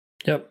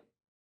 Yep.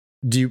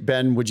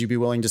 Ben, would you be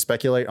willing to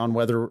speculate on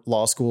whether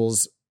law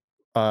schools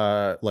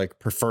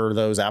prefer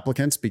those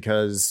applicants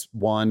because,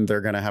 one,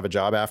 they're going to have a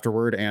job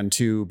afterward, and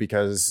two,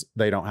 because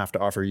they don't have to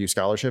offer you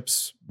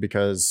scholarships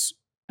because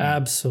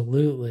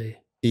absolutely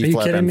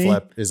EFLEP and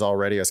FLEP is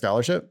already a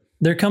scholarship?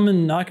 They're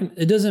coming knocking.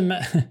 It doesn't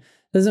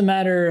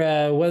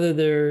matter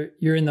whether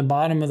you're in the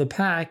bottom of the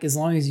pack. As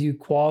long as you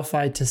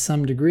qualify to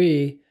some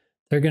degree,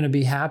 they're going to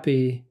be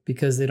happy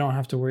because they don't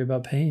have to worry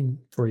about paying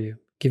for you,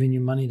 giving you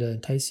money to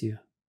entice you.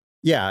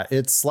 Yeah,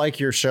 it's like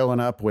you're showing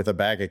up with a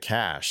bag of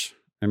cash.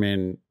 I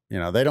mean,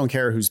 they don't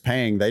care who's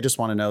paying. They just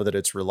want to know that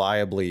it's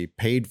reliably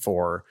paid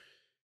for.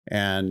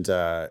 And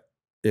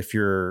if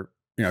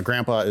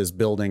grandpa is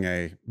building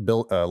a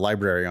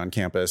library on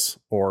campus,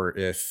 or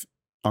if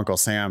Uncle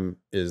Sam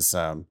is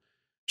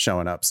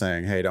showing up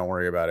saying, hey, don't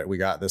worry about it, we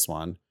got this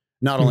one.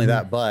 Not only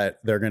that, but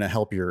they're going to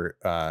help your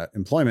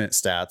employment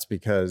stats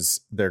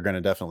because they're going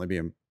to definitely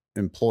be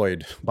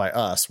employed by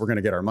us. We're going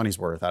to get our money's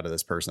worth out of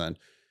this person,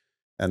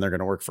 and they're going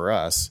to work for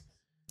us.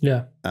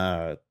 Yeah.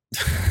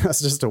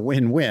 That's just a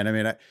win-win. I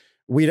mean, I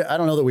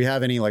don't know that we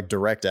have any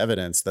direct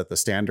evidence that the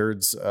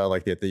standards,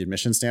 the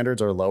admission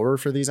standards, are lower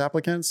for these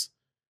applicants,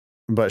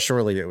 but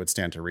surely it would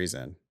stand to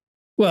reason.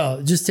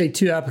 Well, just take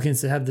two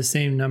applicants that have the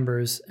same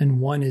numbers,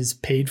 and one is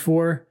paid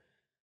for.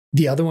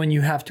 The other one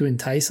you have to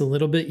entice a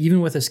little bit, even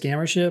with a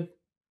scammership.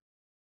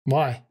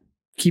 Why?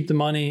 Keep the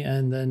money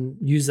and then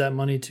use that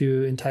money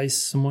to entice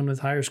someone with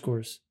higher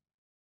scores.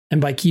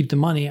 And by keep the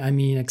money, I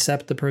mean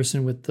accept the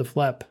person with the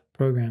FLEP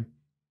program.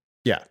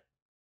 Yeah.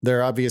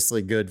 They're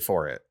obviously good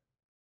for it.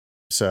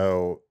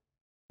 So,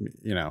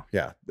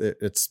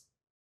 it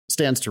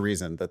stands to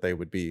reason that they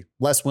would be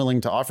less willing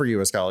to offer you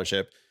a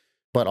scholarship,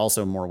 but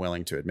also more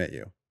willing to admit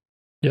you.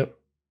 Yep.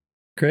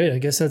 Great. I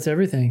guess that's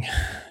everything.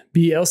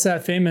 Be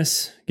LSAT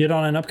famous. Get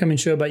on an upcoming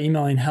show by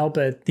emailing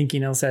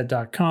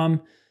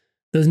help@thinkinglsat.com.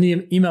 Those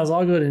emails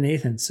all go to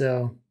Nathan,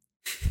 so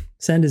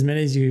send as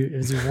many as you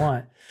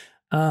want.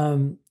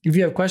 If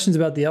you have questions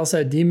about the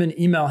LSAT Demon,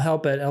 email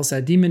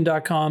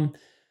help@lsatdemon.com.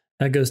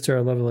 That goes to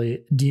our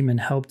lovely Demon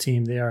Help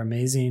team. They are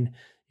amazing.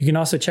 You can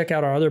also check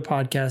out our other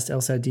podcast,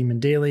 LSAT Demon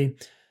Daily.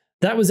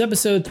 That was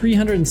episode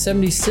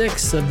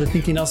 376 of the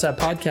Thinking LSAT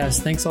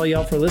podcast. Thanks all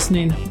y'all for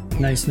listening.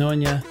 Nice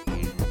knowing you.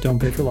 Don't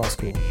pay for law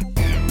school.